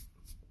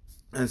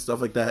 and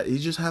stuff like that. You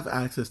just have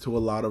access to a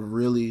lot of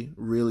really,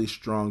 really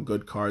strong,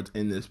 good cards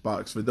in this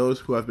box. For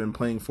those who have been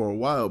playing for a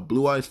while,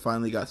 Blue Eyes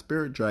finally got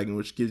Spirit Dragon,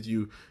 which gives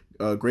you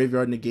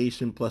graveyard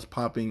negation plus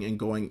popping and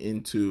going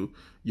into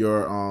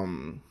your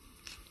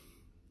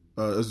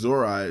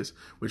Azure Eyes,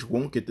 which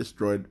won't get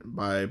destroyed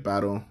by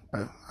battle.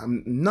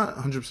 I'm not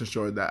 100%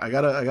 sure of that. I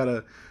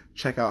gotta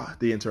check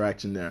out the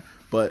interaction there.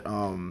 But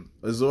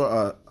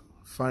Azure,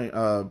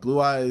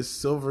 Blue Eyes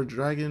Silver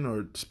Dragon,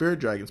 or Spirit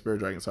Dragon,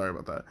 sorry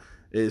about that,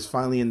 is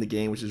finally in the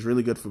game, which is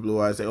really good for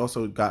Blue Eyes. They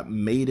also got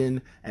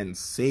Maiden and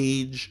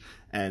Sage,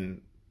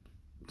 and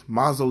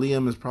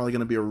Mausoleum is probably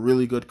going to be a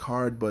really good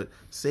card, but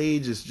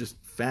Sage is just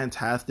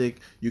fantastic.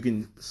 You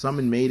can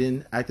summon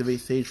Maiden, activate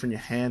Sage from your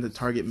hand to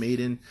target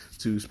Maiden,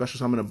 to special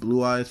summon a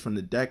Blue Eyes from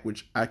the deck,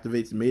 which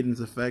activates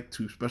Maiden's effect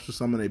to special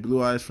summon a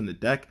Blue Eyes from the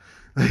deck.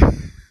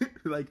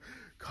 Like,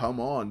 come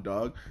on,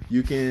 dog.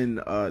 You can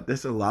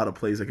there's a lot of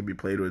plays that can be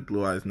played with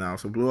Blue Eyes now.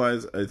 So Blue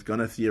Eyes is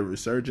gonna see a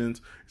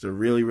resurgence. It's a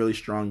really, really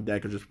strong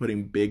deck of just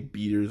putting big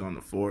beaters on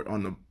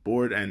the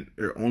board, and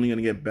they're only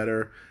gonna get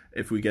better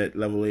if we get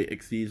level 8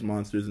 Exceeds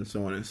monsters and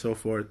so on and so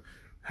forth.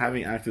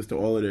 Having access to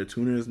all of their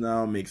tuners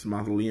now makes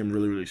Mausoleum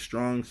really, really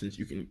strong, since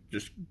you can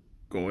just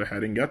go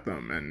ahead and get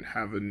them and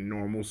have a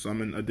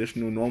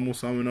additional normal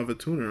summon of a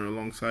tuner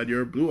alongside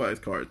your Blue Eyes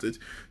cards. It's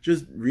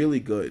just really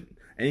good.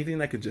 Anything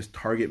that could just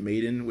target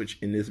Maiden, which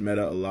in this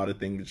meta, a lot of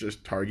things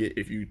just target.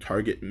 If you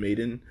target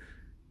Maiden,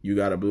 you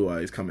got a Blue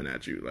Eyes coming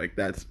at you. Like,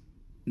 that's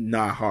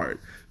not hard.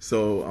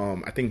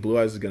 So I think Blue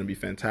Eyes is going to be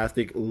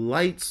fantastic.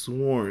 Light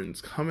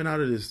Sworns coming out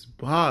of this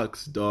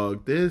box,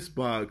 dog. This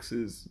box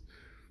is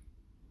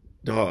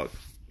dog.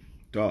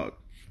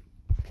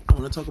 I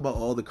want to talk about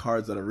all the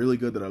cards that are really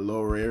good, that are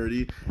low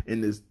rarity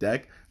in this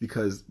deck,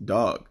 because,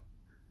 dog,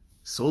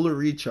 Solar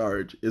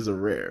Recharge is a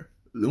rare.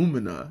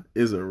 Lumina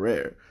is a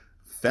rare.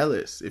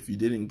 Felis, if you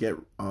didn't get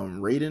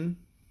Raiden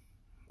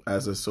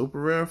as a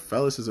super rare,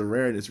 Felis is a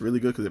rare, and it's really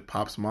good because it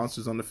pops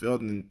monsters on the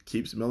field and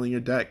keeps milling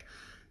your deck.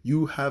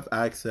 You have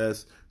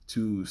access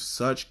to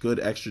such good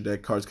extra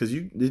deck cards, because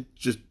you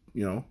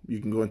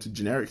can go into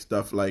generic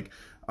stuff like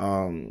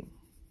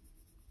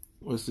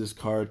what's this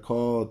card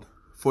called?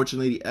 Fortune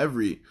Lady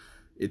Every.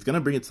 It's going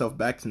to bring itself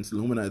back since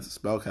Lumina is a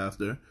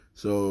spellcaster.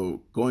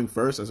 So going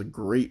first as a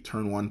great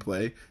turn 1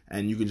 play,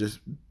 and you can just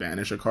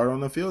banish a card on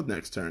the field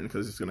next turn,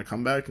 because it's going to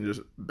come back and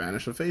just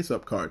banish a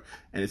face-up card,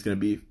 and it's going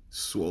to be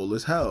swole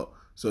as hell.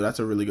 So that's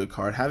a really good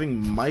card.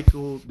 Having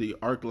Michael the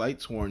Arc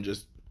Lightsworn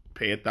just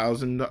pay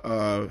 1,000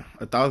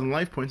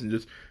 life points and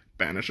just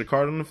banish a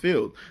card on the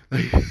field.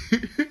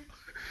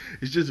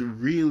 It's just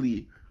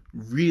really,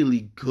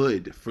 really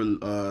good for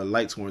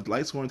Lightsworns.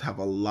 Lightsworns have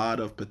a lot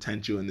of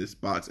potential in this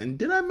box. And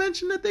did I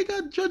mention that they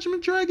got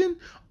Judgment Dragon?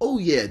 Oh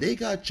yeah, they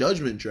got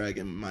Judgment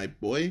Dragon, my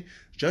boy.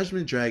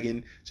 Judgment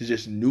Dragon to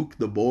just nuke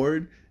the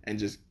board and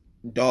just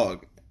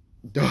dog.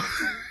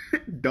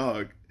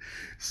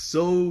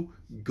 So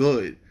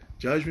good.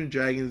 Judgment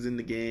Dragons in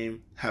the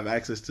game have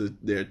access to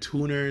their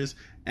tuners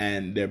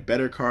and their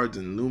better cards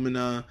in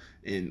Lumina,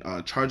 in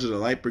Charge of the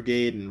Light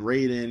Brigade, and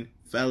Raiden,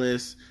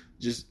 Felis.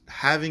 Just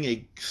having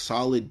a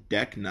solid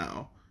deck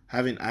now,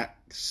 having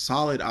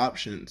solid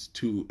options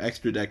to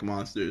extra deck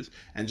monsters,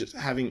 and just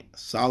having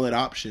solid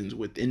options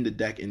within the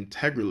deck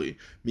integrally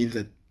means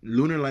that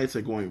Lunar Lights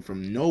are going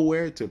from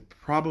nowhere to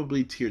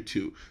probably tier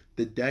 2.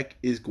 The deck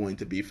is going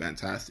to be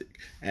fantastic,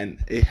 and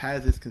it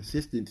has this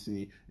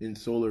consistency in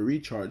Solar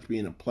Recharge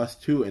being a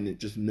 +2, and it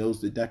just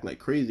mills the deck like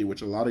crazy,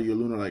 which a lot of your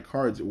Lunar Light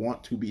cards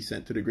want to be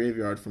sent to the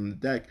graveyard from the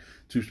deck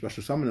to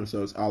special summon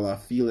themselves, a la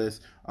Felis,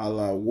 a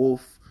la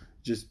Wolf.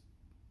 Just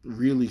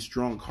really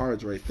strong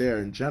cards right there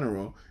in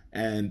general.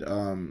 And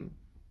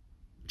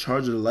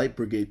Charge of the Light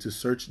Brigade to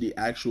search the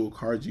actual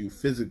cards you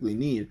physically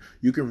need.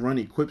 You can run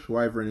Equipped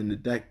Wyvern in the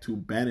deck to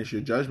banish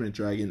your Judgment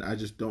Dragon. I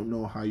just don't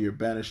know how you're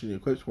banishing the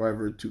Equipped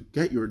Wyvern to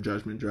get your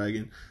Judgment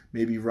Dragon.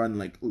 Maybe run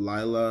like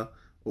Lila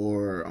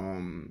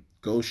or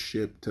Ghost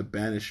Ship to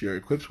banish your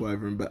Equipped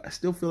Wyvern, but I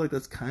still feel like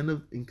that's kind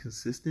of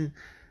inconsistent.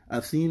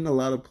 I've seen a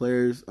lot of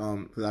players,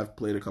 because I've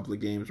played a couple of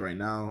games right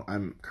now.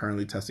 I'm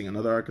currently testing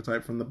another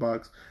archetype from the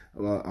box.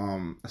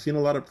 I've seen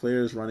a lot of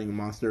players running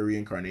Monster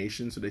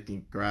Reincarnation so they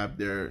can grab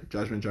their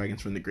Judgment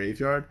Dragons from the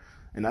graveyard.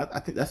 And I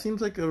think that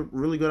seems like a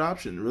really good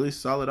option, really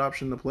solid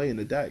option to play in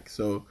the deck.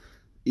 So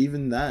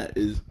even that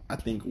is, I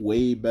think,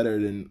 way better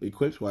than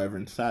Equipped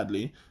Wyvern,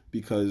 sadly,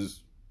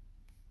 because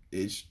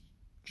it's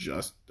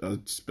just a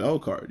spell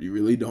card. You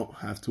really don't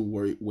have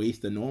to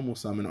waste a normal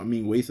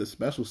summon. Waste a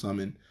special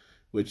summon,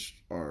 which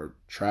are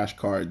trash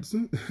cards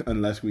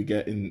unless we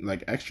get in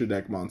like extra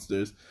deck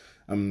monsters,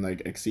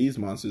 like Exceeds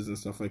monsters and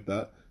stuff like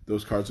that.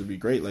 Those cards would be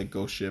great, like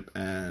Ghost Ship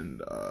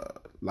and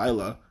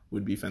Lila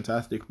would be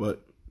fantastic,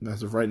 but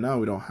as of right now,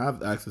 we don't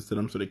have access to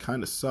them, so they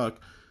kind of suck.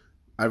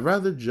 I'd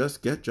rather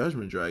just get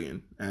Judgment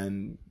Dragon,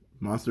 and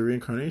Monster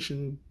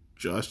Reincarnation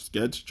just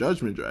gets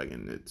Judgment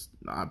Dragon. It's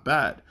not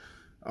bad.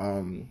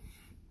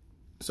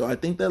 So I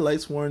think that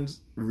Lightsworns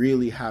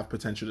really have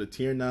potential to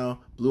tier now.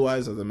 Blue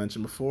Eyes, as I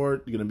mentioned before,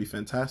 going to be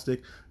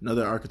fantastic.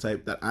 Another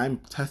archetype that I'm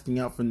testing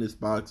out from this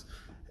box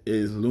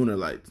is Lunar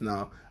Lights.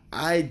 Now,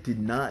 I did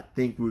not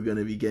think we were going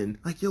to be getting,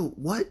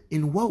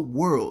 in what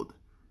world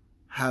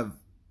are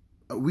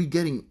we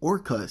getting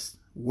Orcust,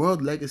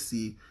 World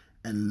Legacy,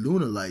 and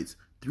Lunar Lights?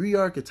 3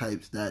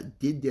 archetypes that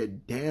did their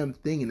damn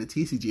thing in the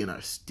TCG and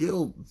are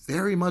still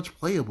very much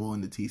playable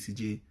in the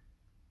TCG.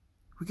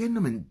 We're getting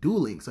them in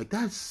Duel Links.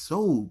 That's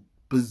so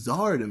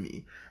bizarre to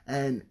me,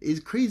 and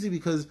it's crazy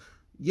because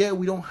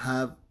we don't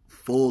have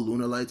full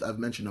Lunar Lights. I've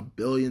mentioned a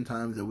billion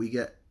times that we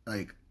get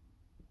like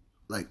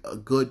a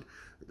good,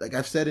 like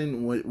I've said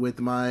with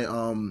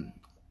my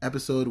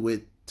episode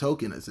with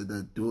Token, I said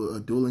that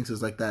Duel Links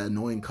is like that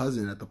annoying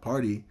cousin at the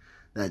party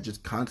that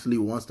just constantly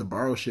wants to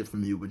borrow shit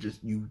from you, but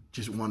you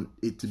just want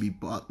it to be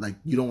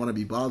you don't want to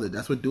be bothered.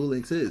 That's what Duel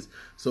Links is.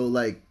 So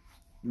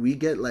we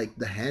get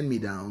the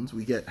hand-me-downs.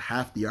 We get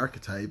half the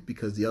archetype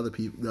because the other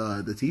people,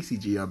 the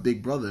TCG, our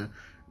big brother,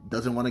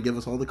 doesn't want to give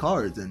us all the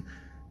cards. And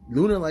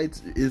Lunar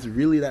Lights is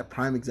really that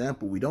prime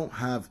example. We don't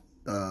have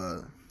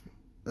a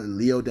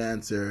Leo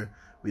Dancer.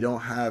 We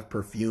don't have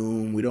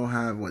Perfume. We don't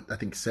have what I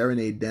think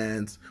Serenade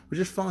Dance, which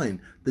is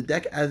fine. The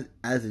deck as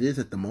it is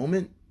at the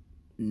moment,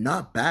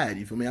 not bad.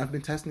 You feel me? I've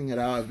been testing it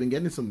out. I've been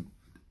getting some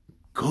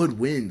good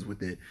wins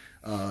with it.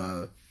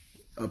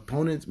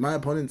 My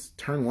opponents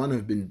turn one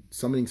have been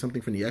summoning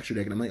something from the extra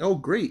deck, and I'm like, oh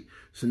great.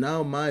 So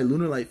now my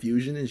Lunar Light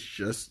Fusion is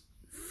just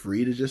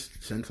free to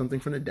just send something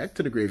from the deck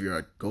to the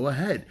graveyard. Go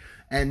ahead.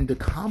 And the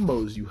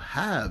combos you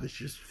have is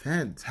just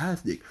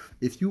fantastic.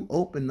 If you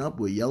open up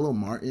with Yellow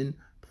Martin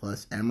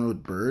plus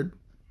Emerald Bird,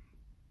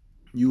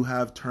 you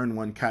have turn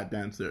one Cat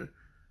Dancer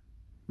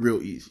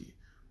real easy.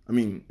 I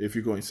mean, if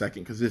you're going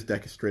second, because this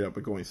deck is straight up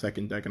a going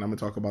second deck, and I'm going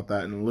to talk about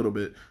that in a little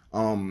bit.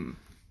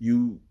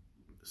 You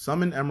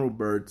summon Emerald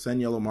Bird, send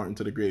Yellow Martin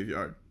to the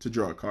graveyard to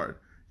draw a card.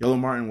 Yellow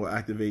Martin will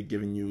activate,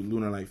 giving you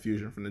Lunar Light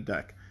Fusion from the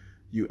deck.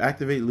 You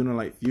activate Lunar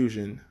Light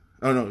Fusion.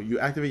 Oh no, you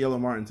activate Yellow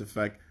Martin's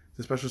effect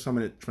to special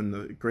summon it from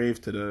the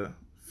grave to the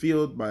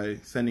field by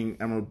sending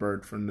Emerald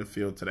Bird from the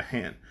field to the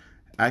hand.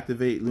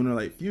 Activate Lunar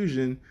Light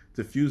Fusion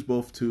to fuse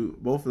both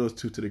of those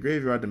two to the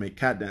graveyard to make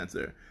Cat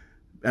Dancer.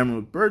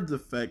 Emerald Bird's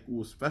effect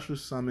will special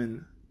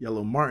summon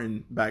Yellow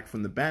Martin back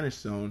from the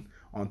Banished zone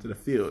onto the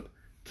field.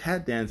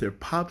 Cat Dancer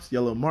pops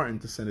Yellow Martin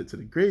to send it to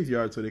the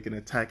graveyard so they can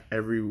attack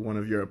every one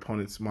of your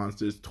opponent's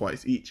monsters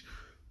twice each.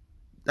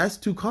 That's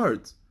 2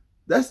 cards.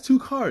 That's 2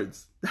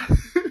 cards.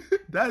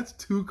 That's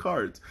 2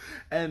 cards.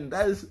 And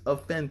that is a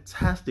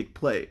fantastic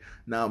play.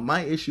 Now,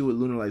 my issue with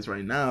Lunar Lights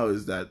right now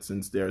is that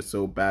since they're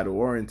so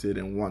battle-oriented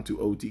and want to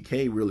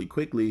OTK really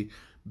quickly,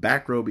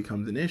 back row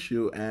becomes an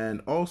issue.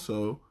 And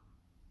also,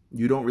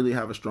 you don't really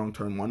have a strong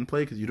turn 1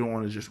 play because you don't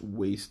want to just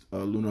waste a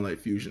Lunar Light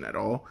Fusion at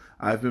all.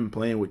 I've been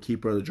playing with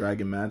Keeper of the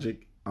Dragon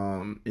Magic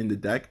in the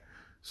deck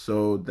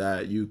so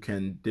that you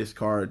can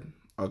discard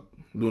a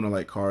Lunar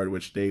Light card,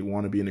 which they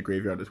want to be in the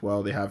graveyard as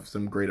well. They have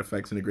some great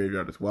effects in the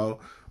graveyard as well.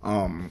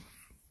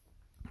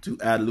 To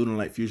add Lunar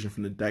Light Fusion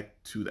from the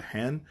deck to the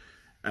hand.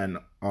 And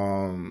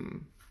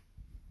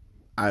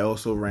I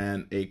also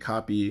ran a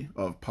copy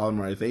of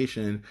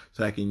Polymerization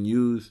so I can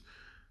use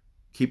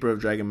Keeper of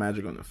Dragon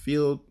Magic on the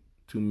field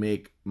to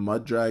make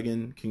Mud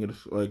Dragon,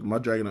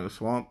 Mud Dragon on the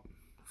Swamp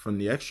from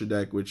the extra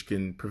deck, which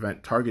can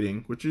prevent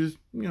targeting, which is,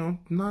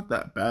 not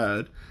that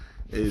bad.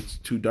 It's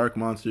 2 dark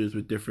monsters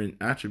with different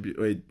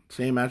attributes,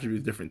 same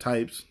attributes, different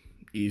types,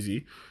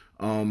 easy.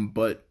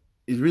 But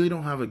you really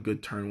don't have a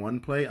good turn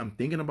 1 play. I'm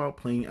thinking about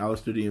playing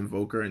Alistair the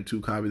Invoker and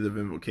 2 copies of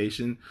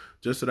Invocation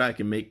just so that I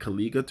can make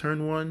Kaliga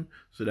turn 1,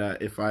 so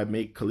that if I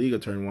make Kaliga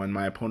turn 1,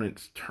 my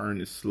opponent's turn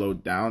is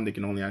slowed down. They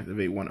can only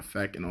activate 1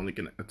 effect and only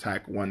can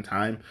attack 1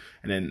 time.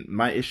 And then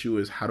my issue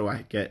is, how do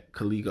I get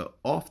Kaliga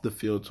off the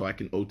field so I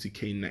can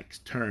OTK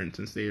next turn,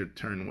 since their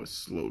turn was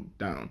slowed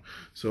down.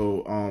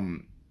 So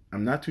I'm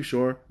not too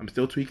sure. I'm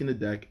still tweaking the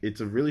deck. It's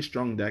a really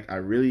strong deck. I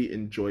really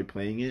enjoy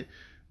playing it.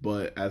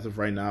 But as of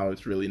right now,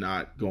 it's really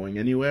not going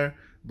anywhere.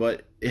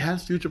 But it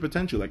has future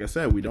potential. Like I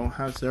said, we don't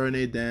have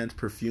Serenade Dance,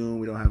 Perfume.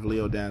 We don't have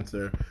Leo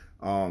Dancer.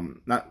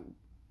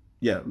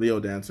 Leo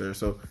Dancer.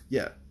 So,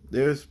 yeah,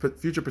 there's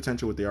future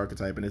potential with the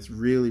archetype. And it's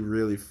really,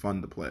 really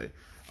fun to play.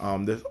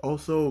 There's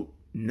also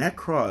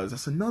Necros.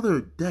 That's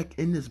another deck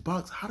in this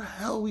box. How the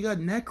hell we got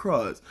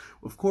Necros?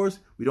 Of course,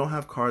 we don't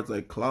have cards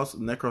like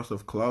Necros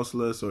of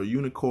Colossus or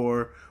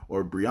Unicorn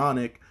or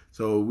Brionic.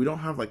 So we don't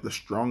have like the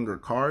stronger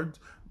cards.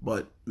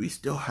 But we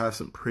still have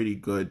some pretty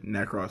good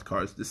Necros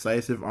cards.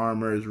 Decisive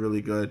Armor is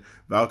really good.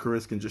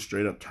 Valkyries can just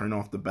straight up turn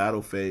off the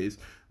battle phase.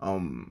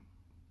 Trying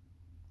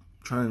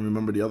to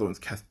remember the other ones.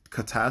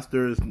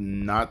 Catastor is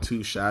not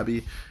too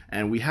shabby.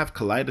 And we have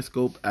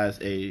Kaleidoscope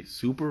as a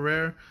super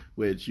rare,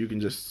 which you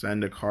can just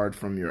send a card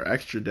from your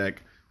extra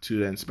deck to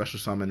then special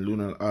summon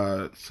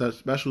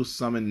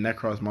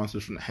Necros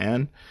monsters from the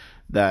hand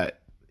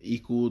that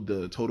equal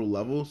the total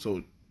level.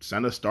 So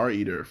send a Star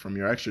Eater from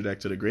your extra deck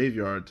to the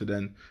graveyard to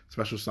then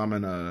special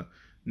summon a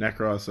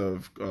Necros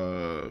of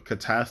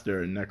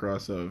Catastor and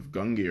Necros of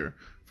Gungir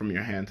from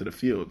your hand to the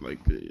field. Like,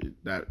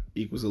 that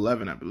equals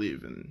 11, I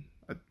believe. And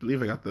I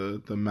believe I got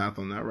the math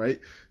on that right.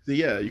 So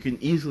yeah, you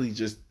can easily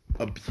just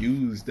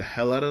abuse the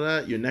hell out of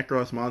that. Your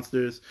Necros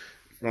monsters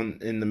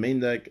in the main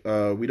deck,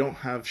 we don't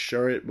have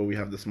Shuret, but we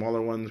have the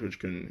smaller ones, which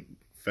can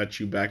fetch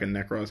you back a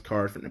Necros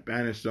card from the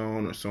Banished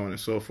zone or so on and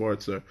so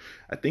forth. So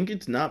I think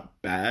it's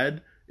not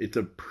bad. It's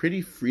a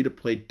pretty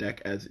free-to-play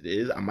deck as it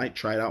is. I might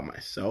try it out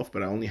myself,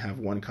 but I only have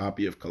 1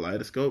 copy of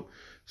Kaleidoscope.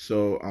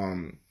 So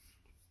I'm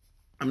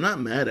not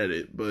mad at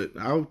it, but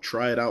I'll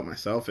try it out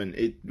myself. And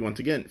it, once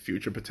again,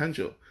 future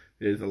potential.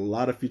 There's a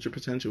lot of future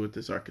potential with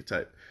this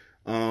archetype.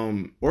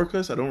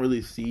 Orcus, I don't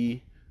really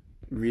see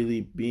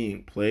really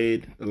being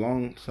played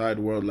alongside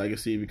World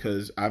Legacy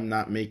because I'm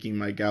not making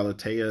my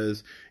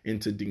Galateas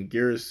into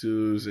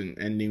Dingirasus and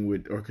ending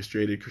with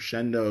Orchestrated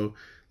Crescendo.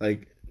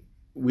 Like,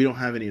 we don't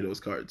have any of those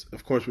cards.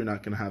 Of course, we're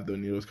not going to have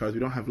any of those cards. We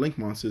don't have Link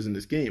monsters in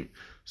this game.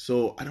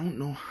 So I don't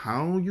know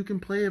how you can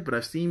play it, but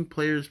I've seen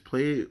players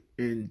play it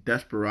in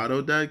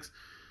Desperado decks,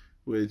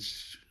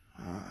 which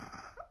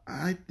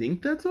I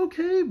think that's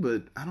okay,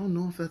 but I don't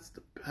know if that's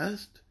the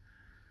best.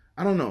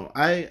 I don't know.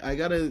 I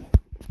gotta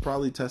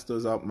probably test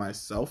those out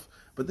myself.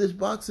 But this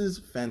box is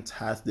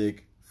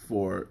fantastic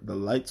for the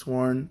Light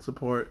Sworn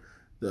support,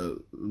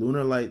 the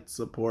Lunar Light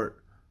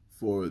support,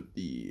 for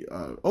the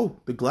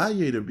the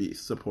Gladiator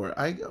Beast support.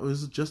 I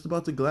was just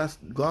about to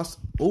gloss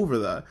over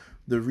that.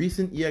 The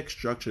recent EX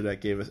structure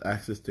that gave us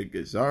access to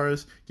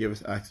Gazaris, gave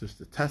us access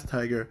to Test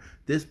Tiger.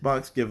 This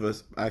box gave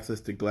us access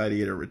to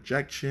Gladiator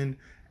Rejection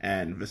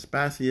and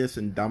Vespasius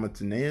and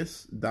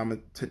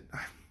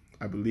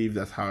I believe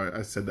that's how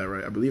I said that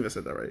right. I believe I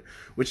said that right.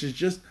 Which is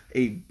just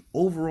a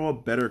overall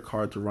better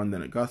card to run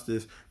than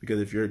Augustus, because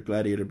if your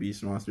Gladiator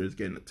Beast monster is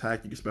getting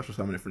attacked, you can special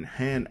summon it from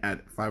hand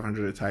at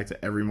 500 attacks at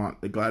every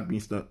the Glad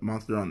Beast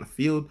monster on the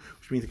field,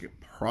 which means it can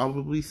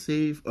probably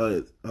save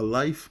a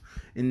life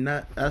in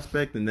that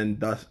aspect, and then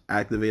thus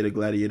activate a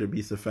Gladiator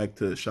Beast effect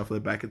to shuffle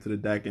it back into the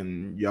deck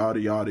and yada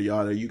yada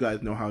yada. You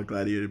guys know how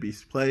Gladiator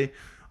Beasts play.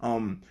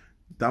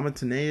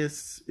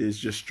 Domitineus is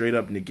just straight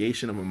up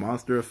negation of a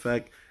monster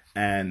effect,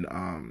 and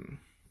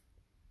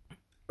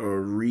or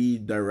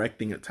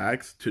redirecting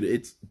attacks to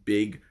its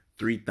big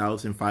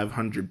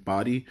 3,500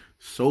 body.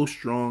 So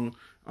strong.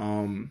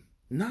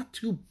 Not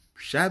too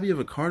shabby of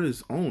a card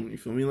as own. You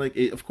feel me? Like,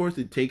 of course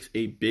it takes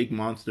a big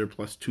monster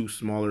plus 2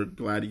 smaller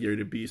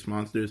Gladiator Beast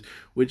monsters,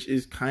 which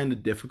is kind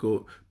of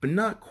difficult, but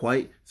not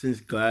quite, since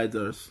Glads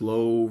are a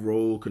slow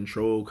roll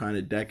control kind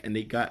of deck, and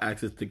they got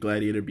access to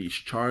Gladiator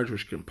Beast Charge,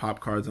 which can pop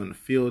cards on the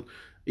field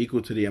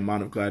equal to the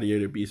amount of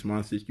Gladiator Beast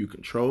monsters you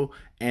control.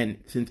 And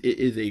since it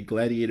is a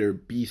Gladiator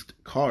Beast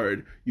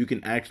card, you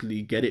can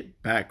actually get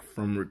it back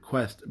from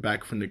request,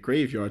 back from the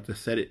graveyard, to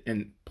set it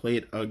and play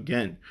it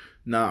again.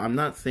 Now, I'm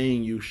not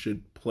saying you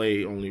should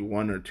play only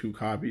 1 or 2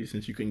 copies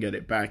since you can get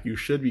it back. You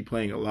should be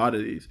playing a lot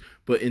of these,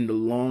 but in the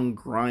long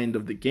grind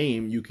of the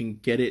game, you can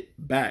get it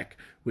back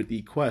with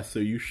eQuest. So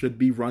you should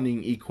be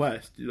running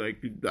eQuest.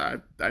 Like,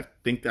 I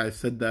think I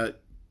said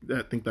that.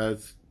 I think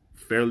that's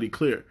fairly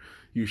clear.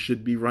 You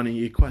should be running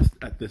eQuest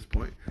at this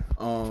point.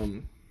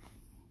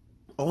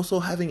 Also,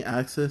 having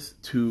access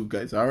to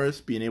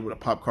Gyzaris, being able to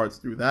pop cards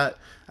through that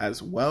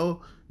as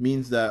well,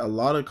 means that a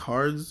lot of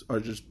cards are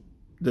just,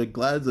 the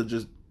Glads are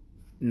just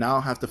now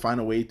have to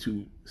find a way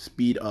to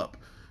speed up.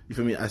 You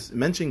feel me? I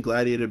mentioned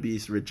Gladiator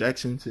Beast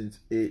Rejection, since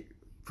it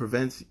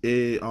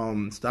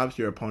stops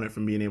your opponent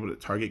from being able to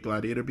target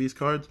Gladiator Beast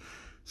cards.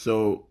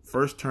 So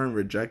first turn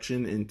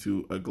Rejection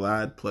into a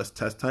Glad plus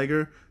Test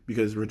Tiger,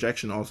 because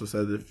Rejection also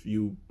says if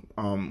you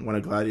want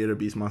a Gladiator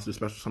Beast monster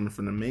special summon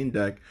from the main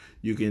deck,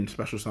 you can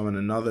special summon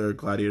another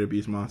Gladiator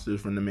Beast monster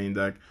from the main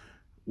deck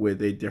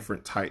with a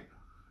different type.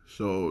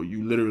 So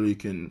you literally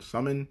can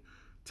summon,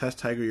 Test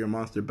Tiger your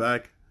monster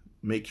back,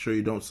 make sure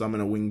you don't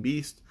summon a Winged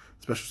Beast,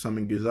 special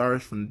summon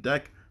Gyzaris from the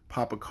deck,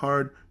 pop a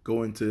card,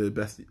 go into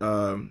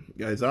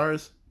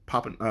Gyzaris,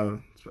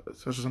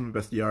 special summon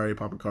Bestiary,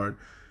 pop a card,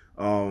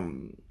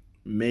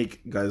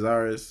 make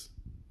Gyzaris,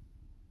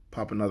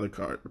 pop another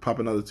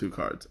 2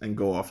 cards, and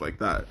go off like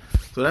that.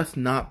 So that's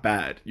not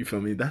bad. You feel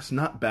me? That's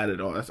not bad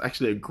at all. That's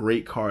actually a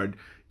great card,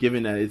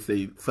 given that it's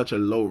such a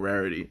low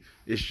rarity.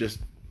 It's just,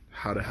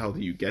 how the hell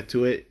do you get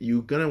to it?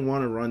 You're gonna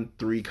want to run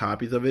 3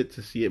 copies of it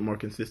to see it more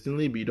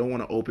consistently, but you don't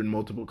want to open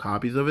multiple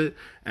copies of it.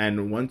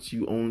 And once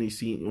you've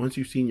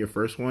seen your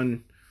first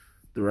one,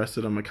 the rest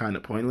of them are kind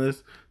of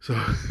pointless. So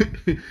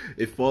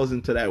it falls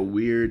into that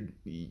weird,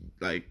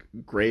 like,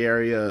 gray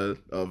area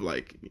of,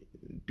 like,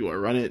 do I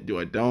run it? Do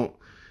I don't?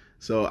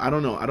 So I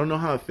don't know. I don't know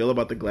how I feel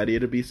about the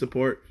Gladiator Beast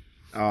support.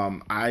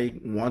 I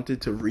wanted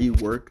to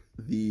rework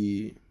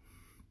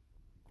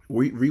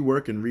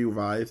and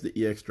revise the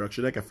EX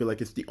structure deck. I feel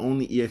like it's the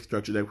only EX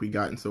structure deck we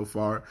gotten so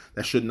far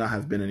that should not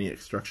have been an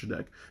EX structure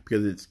deck,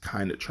 because it's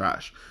kind of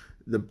trash.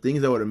 The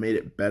things that would have made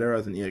it better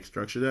as an EX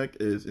structure deck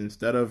is,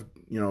 instead of,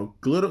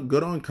 good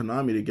on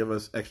Konami to give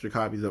us extra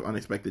copies of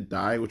Unexpected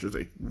Die, which was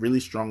a really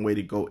strong way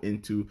to go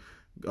into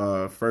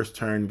first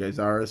turn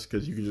Gyzaris,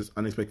 because you could just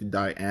Unexpected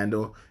Die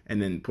Andal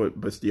and then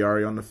put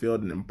Bestiary on the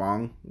field and then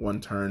bong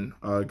 1 turn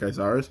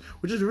Gyzaris,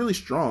 which is really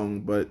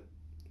strong, but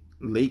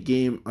late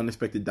game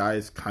Unexpected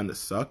Dies kind of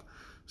suck,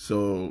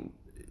 so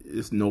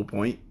it's no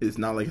point. It's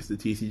not like it's the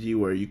TCG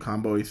where you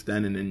combo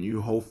extend and then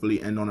you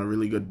hopefully end on a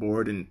really good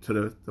board, and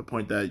to the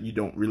point that you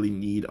don't really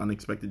need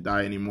Unexpected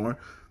Die anymore.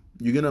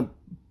 You're gonna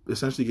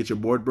essentially get your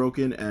board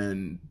broken,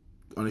 and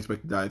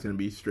Unexpected Die is gonna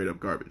be straight up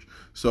garbage.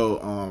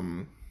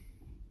 So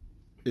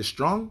it's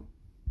strong,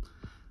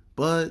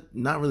 but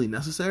not really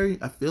necessary.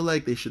 I feel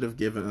like they should have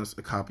given us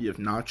a copy of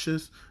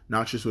Noxious.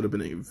 Noxious would have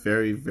been a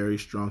very, very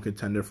strong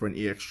contender for an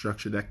EX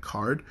structure deck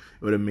card.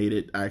 It would have made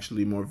it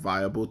actually more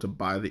viable to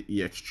buy the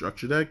EX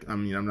structure deck. I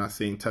mean, I'm not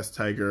saying Test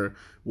Tiger,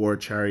 War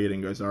Chariot,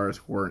 and Gyzaris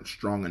weren't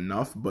strong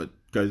enough, but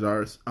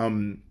Gyzaris,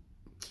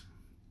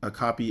 a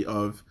copy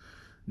of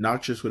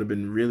Noxious would have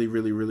been really,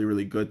 really, really,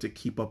 really good to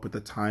keep up with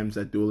the times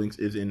that Duel Links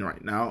is in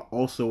right now.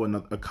 Also,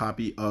 a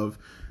copy of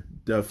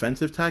the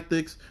Offensive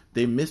Tactics.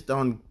 They missed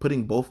on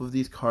putting both of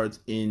these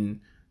cards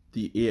in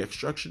the EX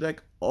structure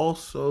deck.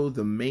 Also,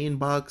 the main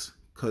box,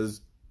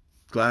 because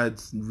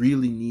Glads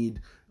really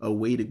need a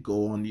way to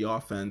go on the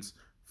offense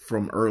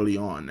from early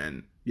on.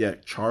 And yeah,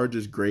 charge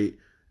is great,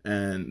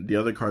 and the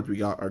other cards we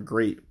got are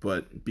great,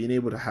 but being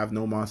able to have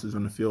no monsters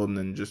on the field and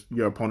then just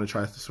your opponent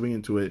tries to swing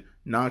into it,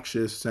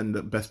 Noxious, send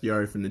the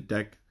bestiary from the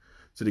deck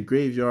to the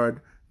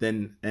graveyard,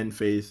 then end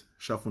phase,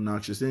 shuffle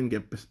Noxious in,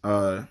 get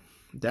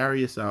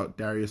Darius out,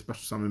 Darius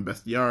special summon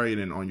bestiary,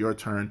 and then on your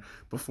turn,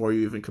 before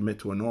you even commit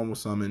to a normal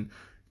summon,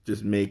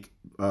 just make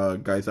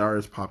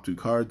Geysaris pop 2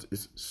 cards.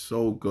 Is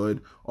so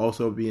good.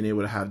 Also being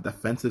able to have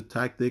defensive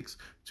tactics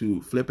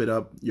to flip it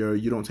up.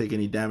 You don't take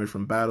any damage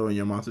from battle and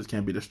your monsters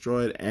can't be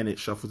destroyed, and it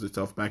shuffles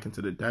itself back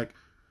into the deck,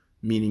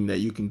 meaning that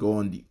you can go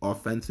on the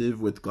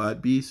offensive with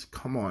Glad Beast.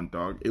 Come on,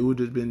 dog. It would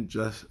have been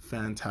just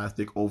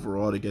fantastic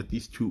overall to get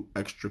these 2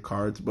 extra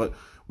cards, but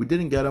we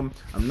didn't get them.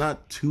 I'm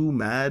not too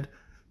mad.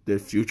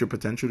 There's future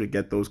potential to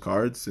get those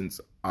cards, since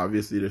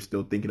obviously they're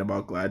still thinking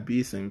about Glad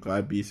Beast, and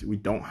Glad Beast, we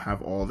don't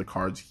have all the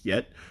cards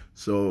yet,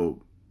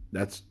 so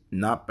that's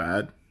not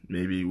bad.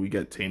 Maybe we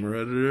get Tamer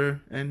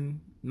Editor and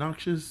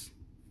Noxious.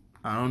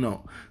 I don't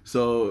know.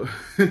 So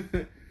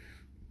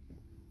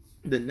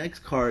the next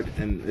card,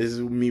 and this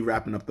is me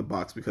wrapping up the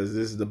box because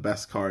this is the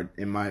best card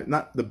in my,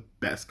 not the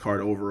best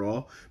card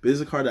overall, but this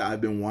is a card that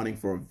I've been wanting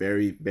for a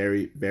very,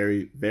 very,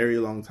 very, very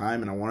long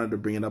time, and I wanted to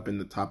bring it up in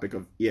the topic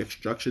of EX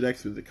structure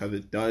decks because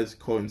it does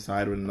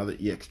coincide with another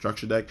EX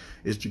structure deck.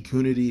 Is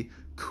Dragunity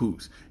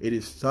Koos. It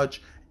is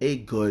such a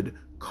good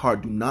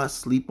card. Do not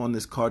sleep on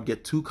this card.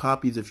 Get 2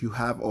 copies if you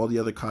have all the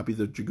other copies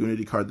of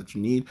Dragunity card that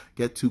you need.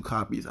 Get 2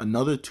 copies.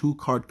 Another 2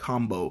 card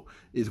combo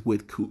is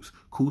with Koos.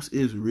 Koos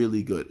is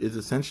really good. It's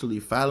essentially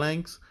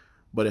Phalanx,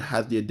 but it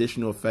has the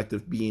additional effect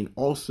of being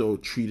also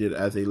treated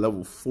as a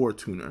level 4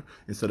 tuner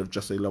instead of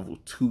just a level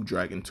 2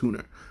 dragon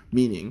tuner.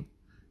 Meaning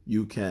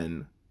you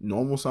can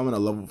normal summon a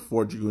level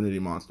 4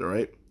 Dragunity monster,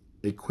 right?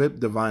 Equip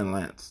Divine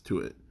Lance to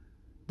it.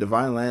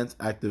 Divine Lance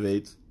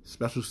activates,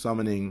 special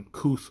summoning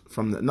Koos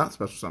from the, not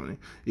special summoning,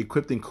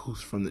 equipping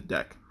Koos from the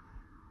deck.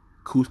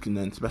 Koos can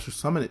then special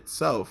summon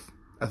itself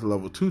as a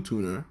level 2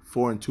 tuner.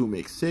 4 and 2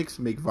 make 6,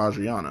 make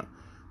Vajrayana.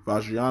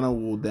 Vajrayana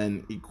will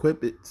then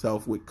equip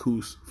itself with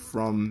Koos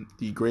from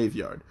the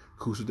graveyard.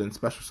 Koos will then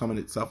special summon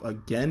itself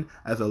again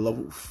as a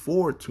level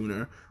 4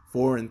 tuner.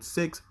 4 and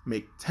 6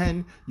 make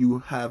 10. You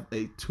have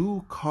a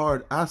 2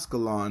 card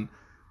Ascalon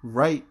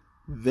right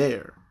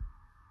there.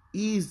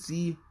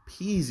 Easy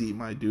peasy,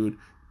 my dude.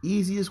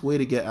 Easiest way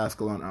to get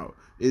Ascalon out.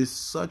 It is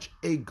such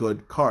a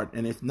good card.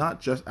 And if not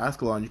just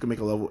Ascalon, you can make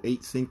a level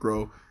 8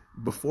 synchro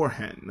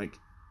beforehand. Like,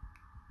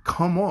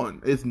 come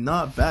on. It's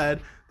not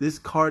bad. This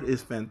card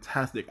is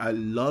fantastic. I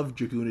love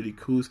Dragunity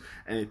Koos,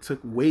 and it took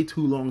way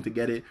too long to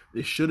get it.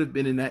 It should have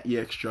been in that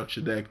EX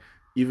structure deck,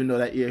 even though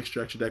that EX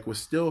structure deck was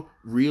still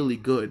really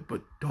good.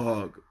 But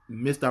dog,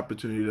 missed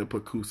opportunity to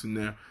put Koos in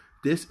there.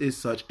 This is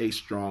such a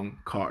strong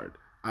card.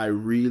 I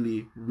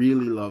really,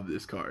 really love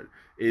this card.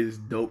 It is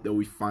dope that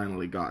we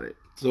finally got it.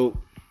 So,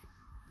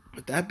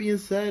 with that being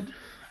said,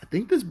 I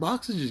think this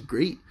box is just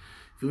great.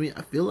 For me,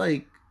 I feel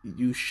like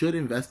you should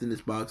invest in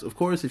this box. Of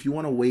course, if you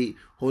want to wait,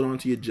 hold on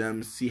to your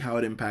gems, see how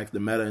it impacts the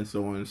meta and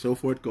so on and so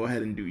forth, go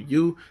ahead and do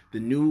you. The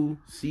new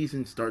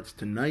season starts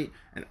tonight,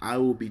 and I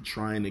will be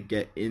trying to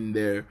get in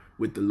there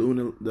with the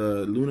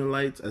Lunar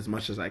Lights as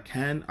much as I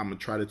can. I'm going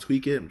to try to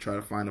tweak it. I'm trying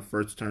to find a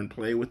first turn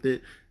play with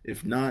it.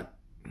 If not,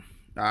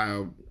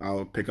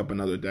 I'll pick up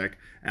another deck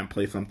and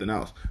play something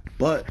else.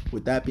 But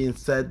with that being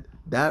said,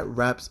 that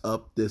wraps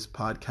up this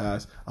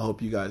podcast. I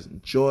hope you guys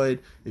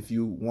enjoyed. If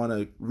you want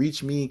to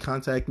reach me,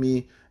 contact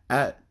me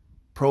at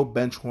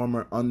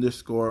ProBenchwarmer_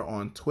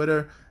 on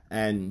Twitter,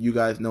 and you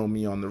guys know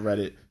me on the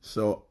Reddit.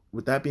 So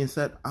with that being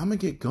said, I'm gonna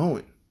get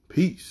going.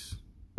 Peace.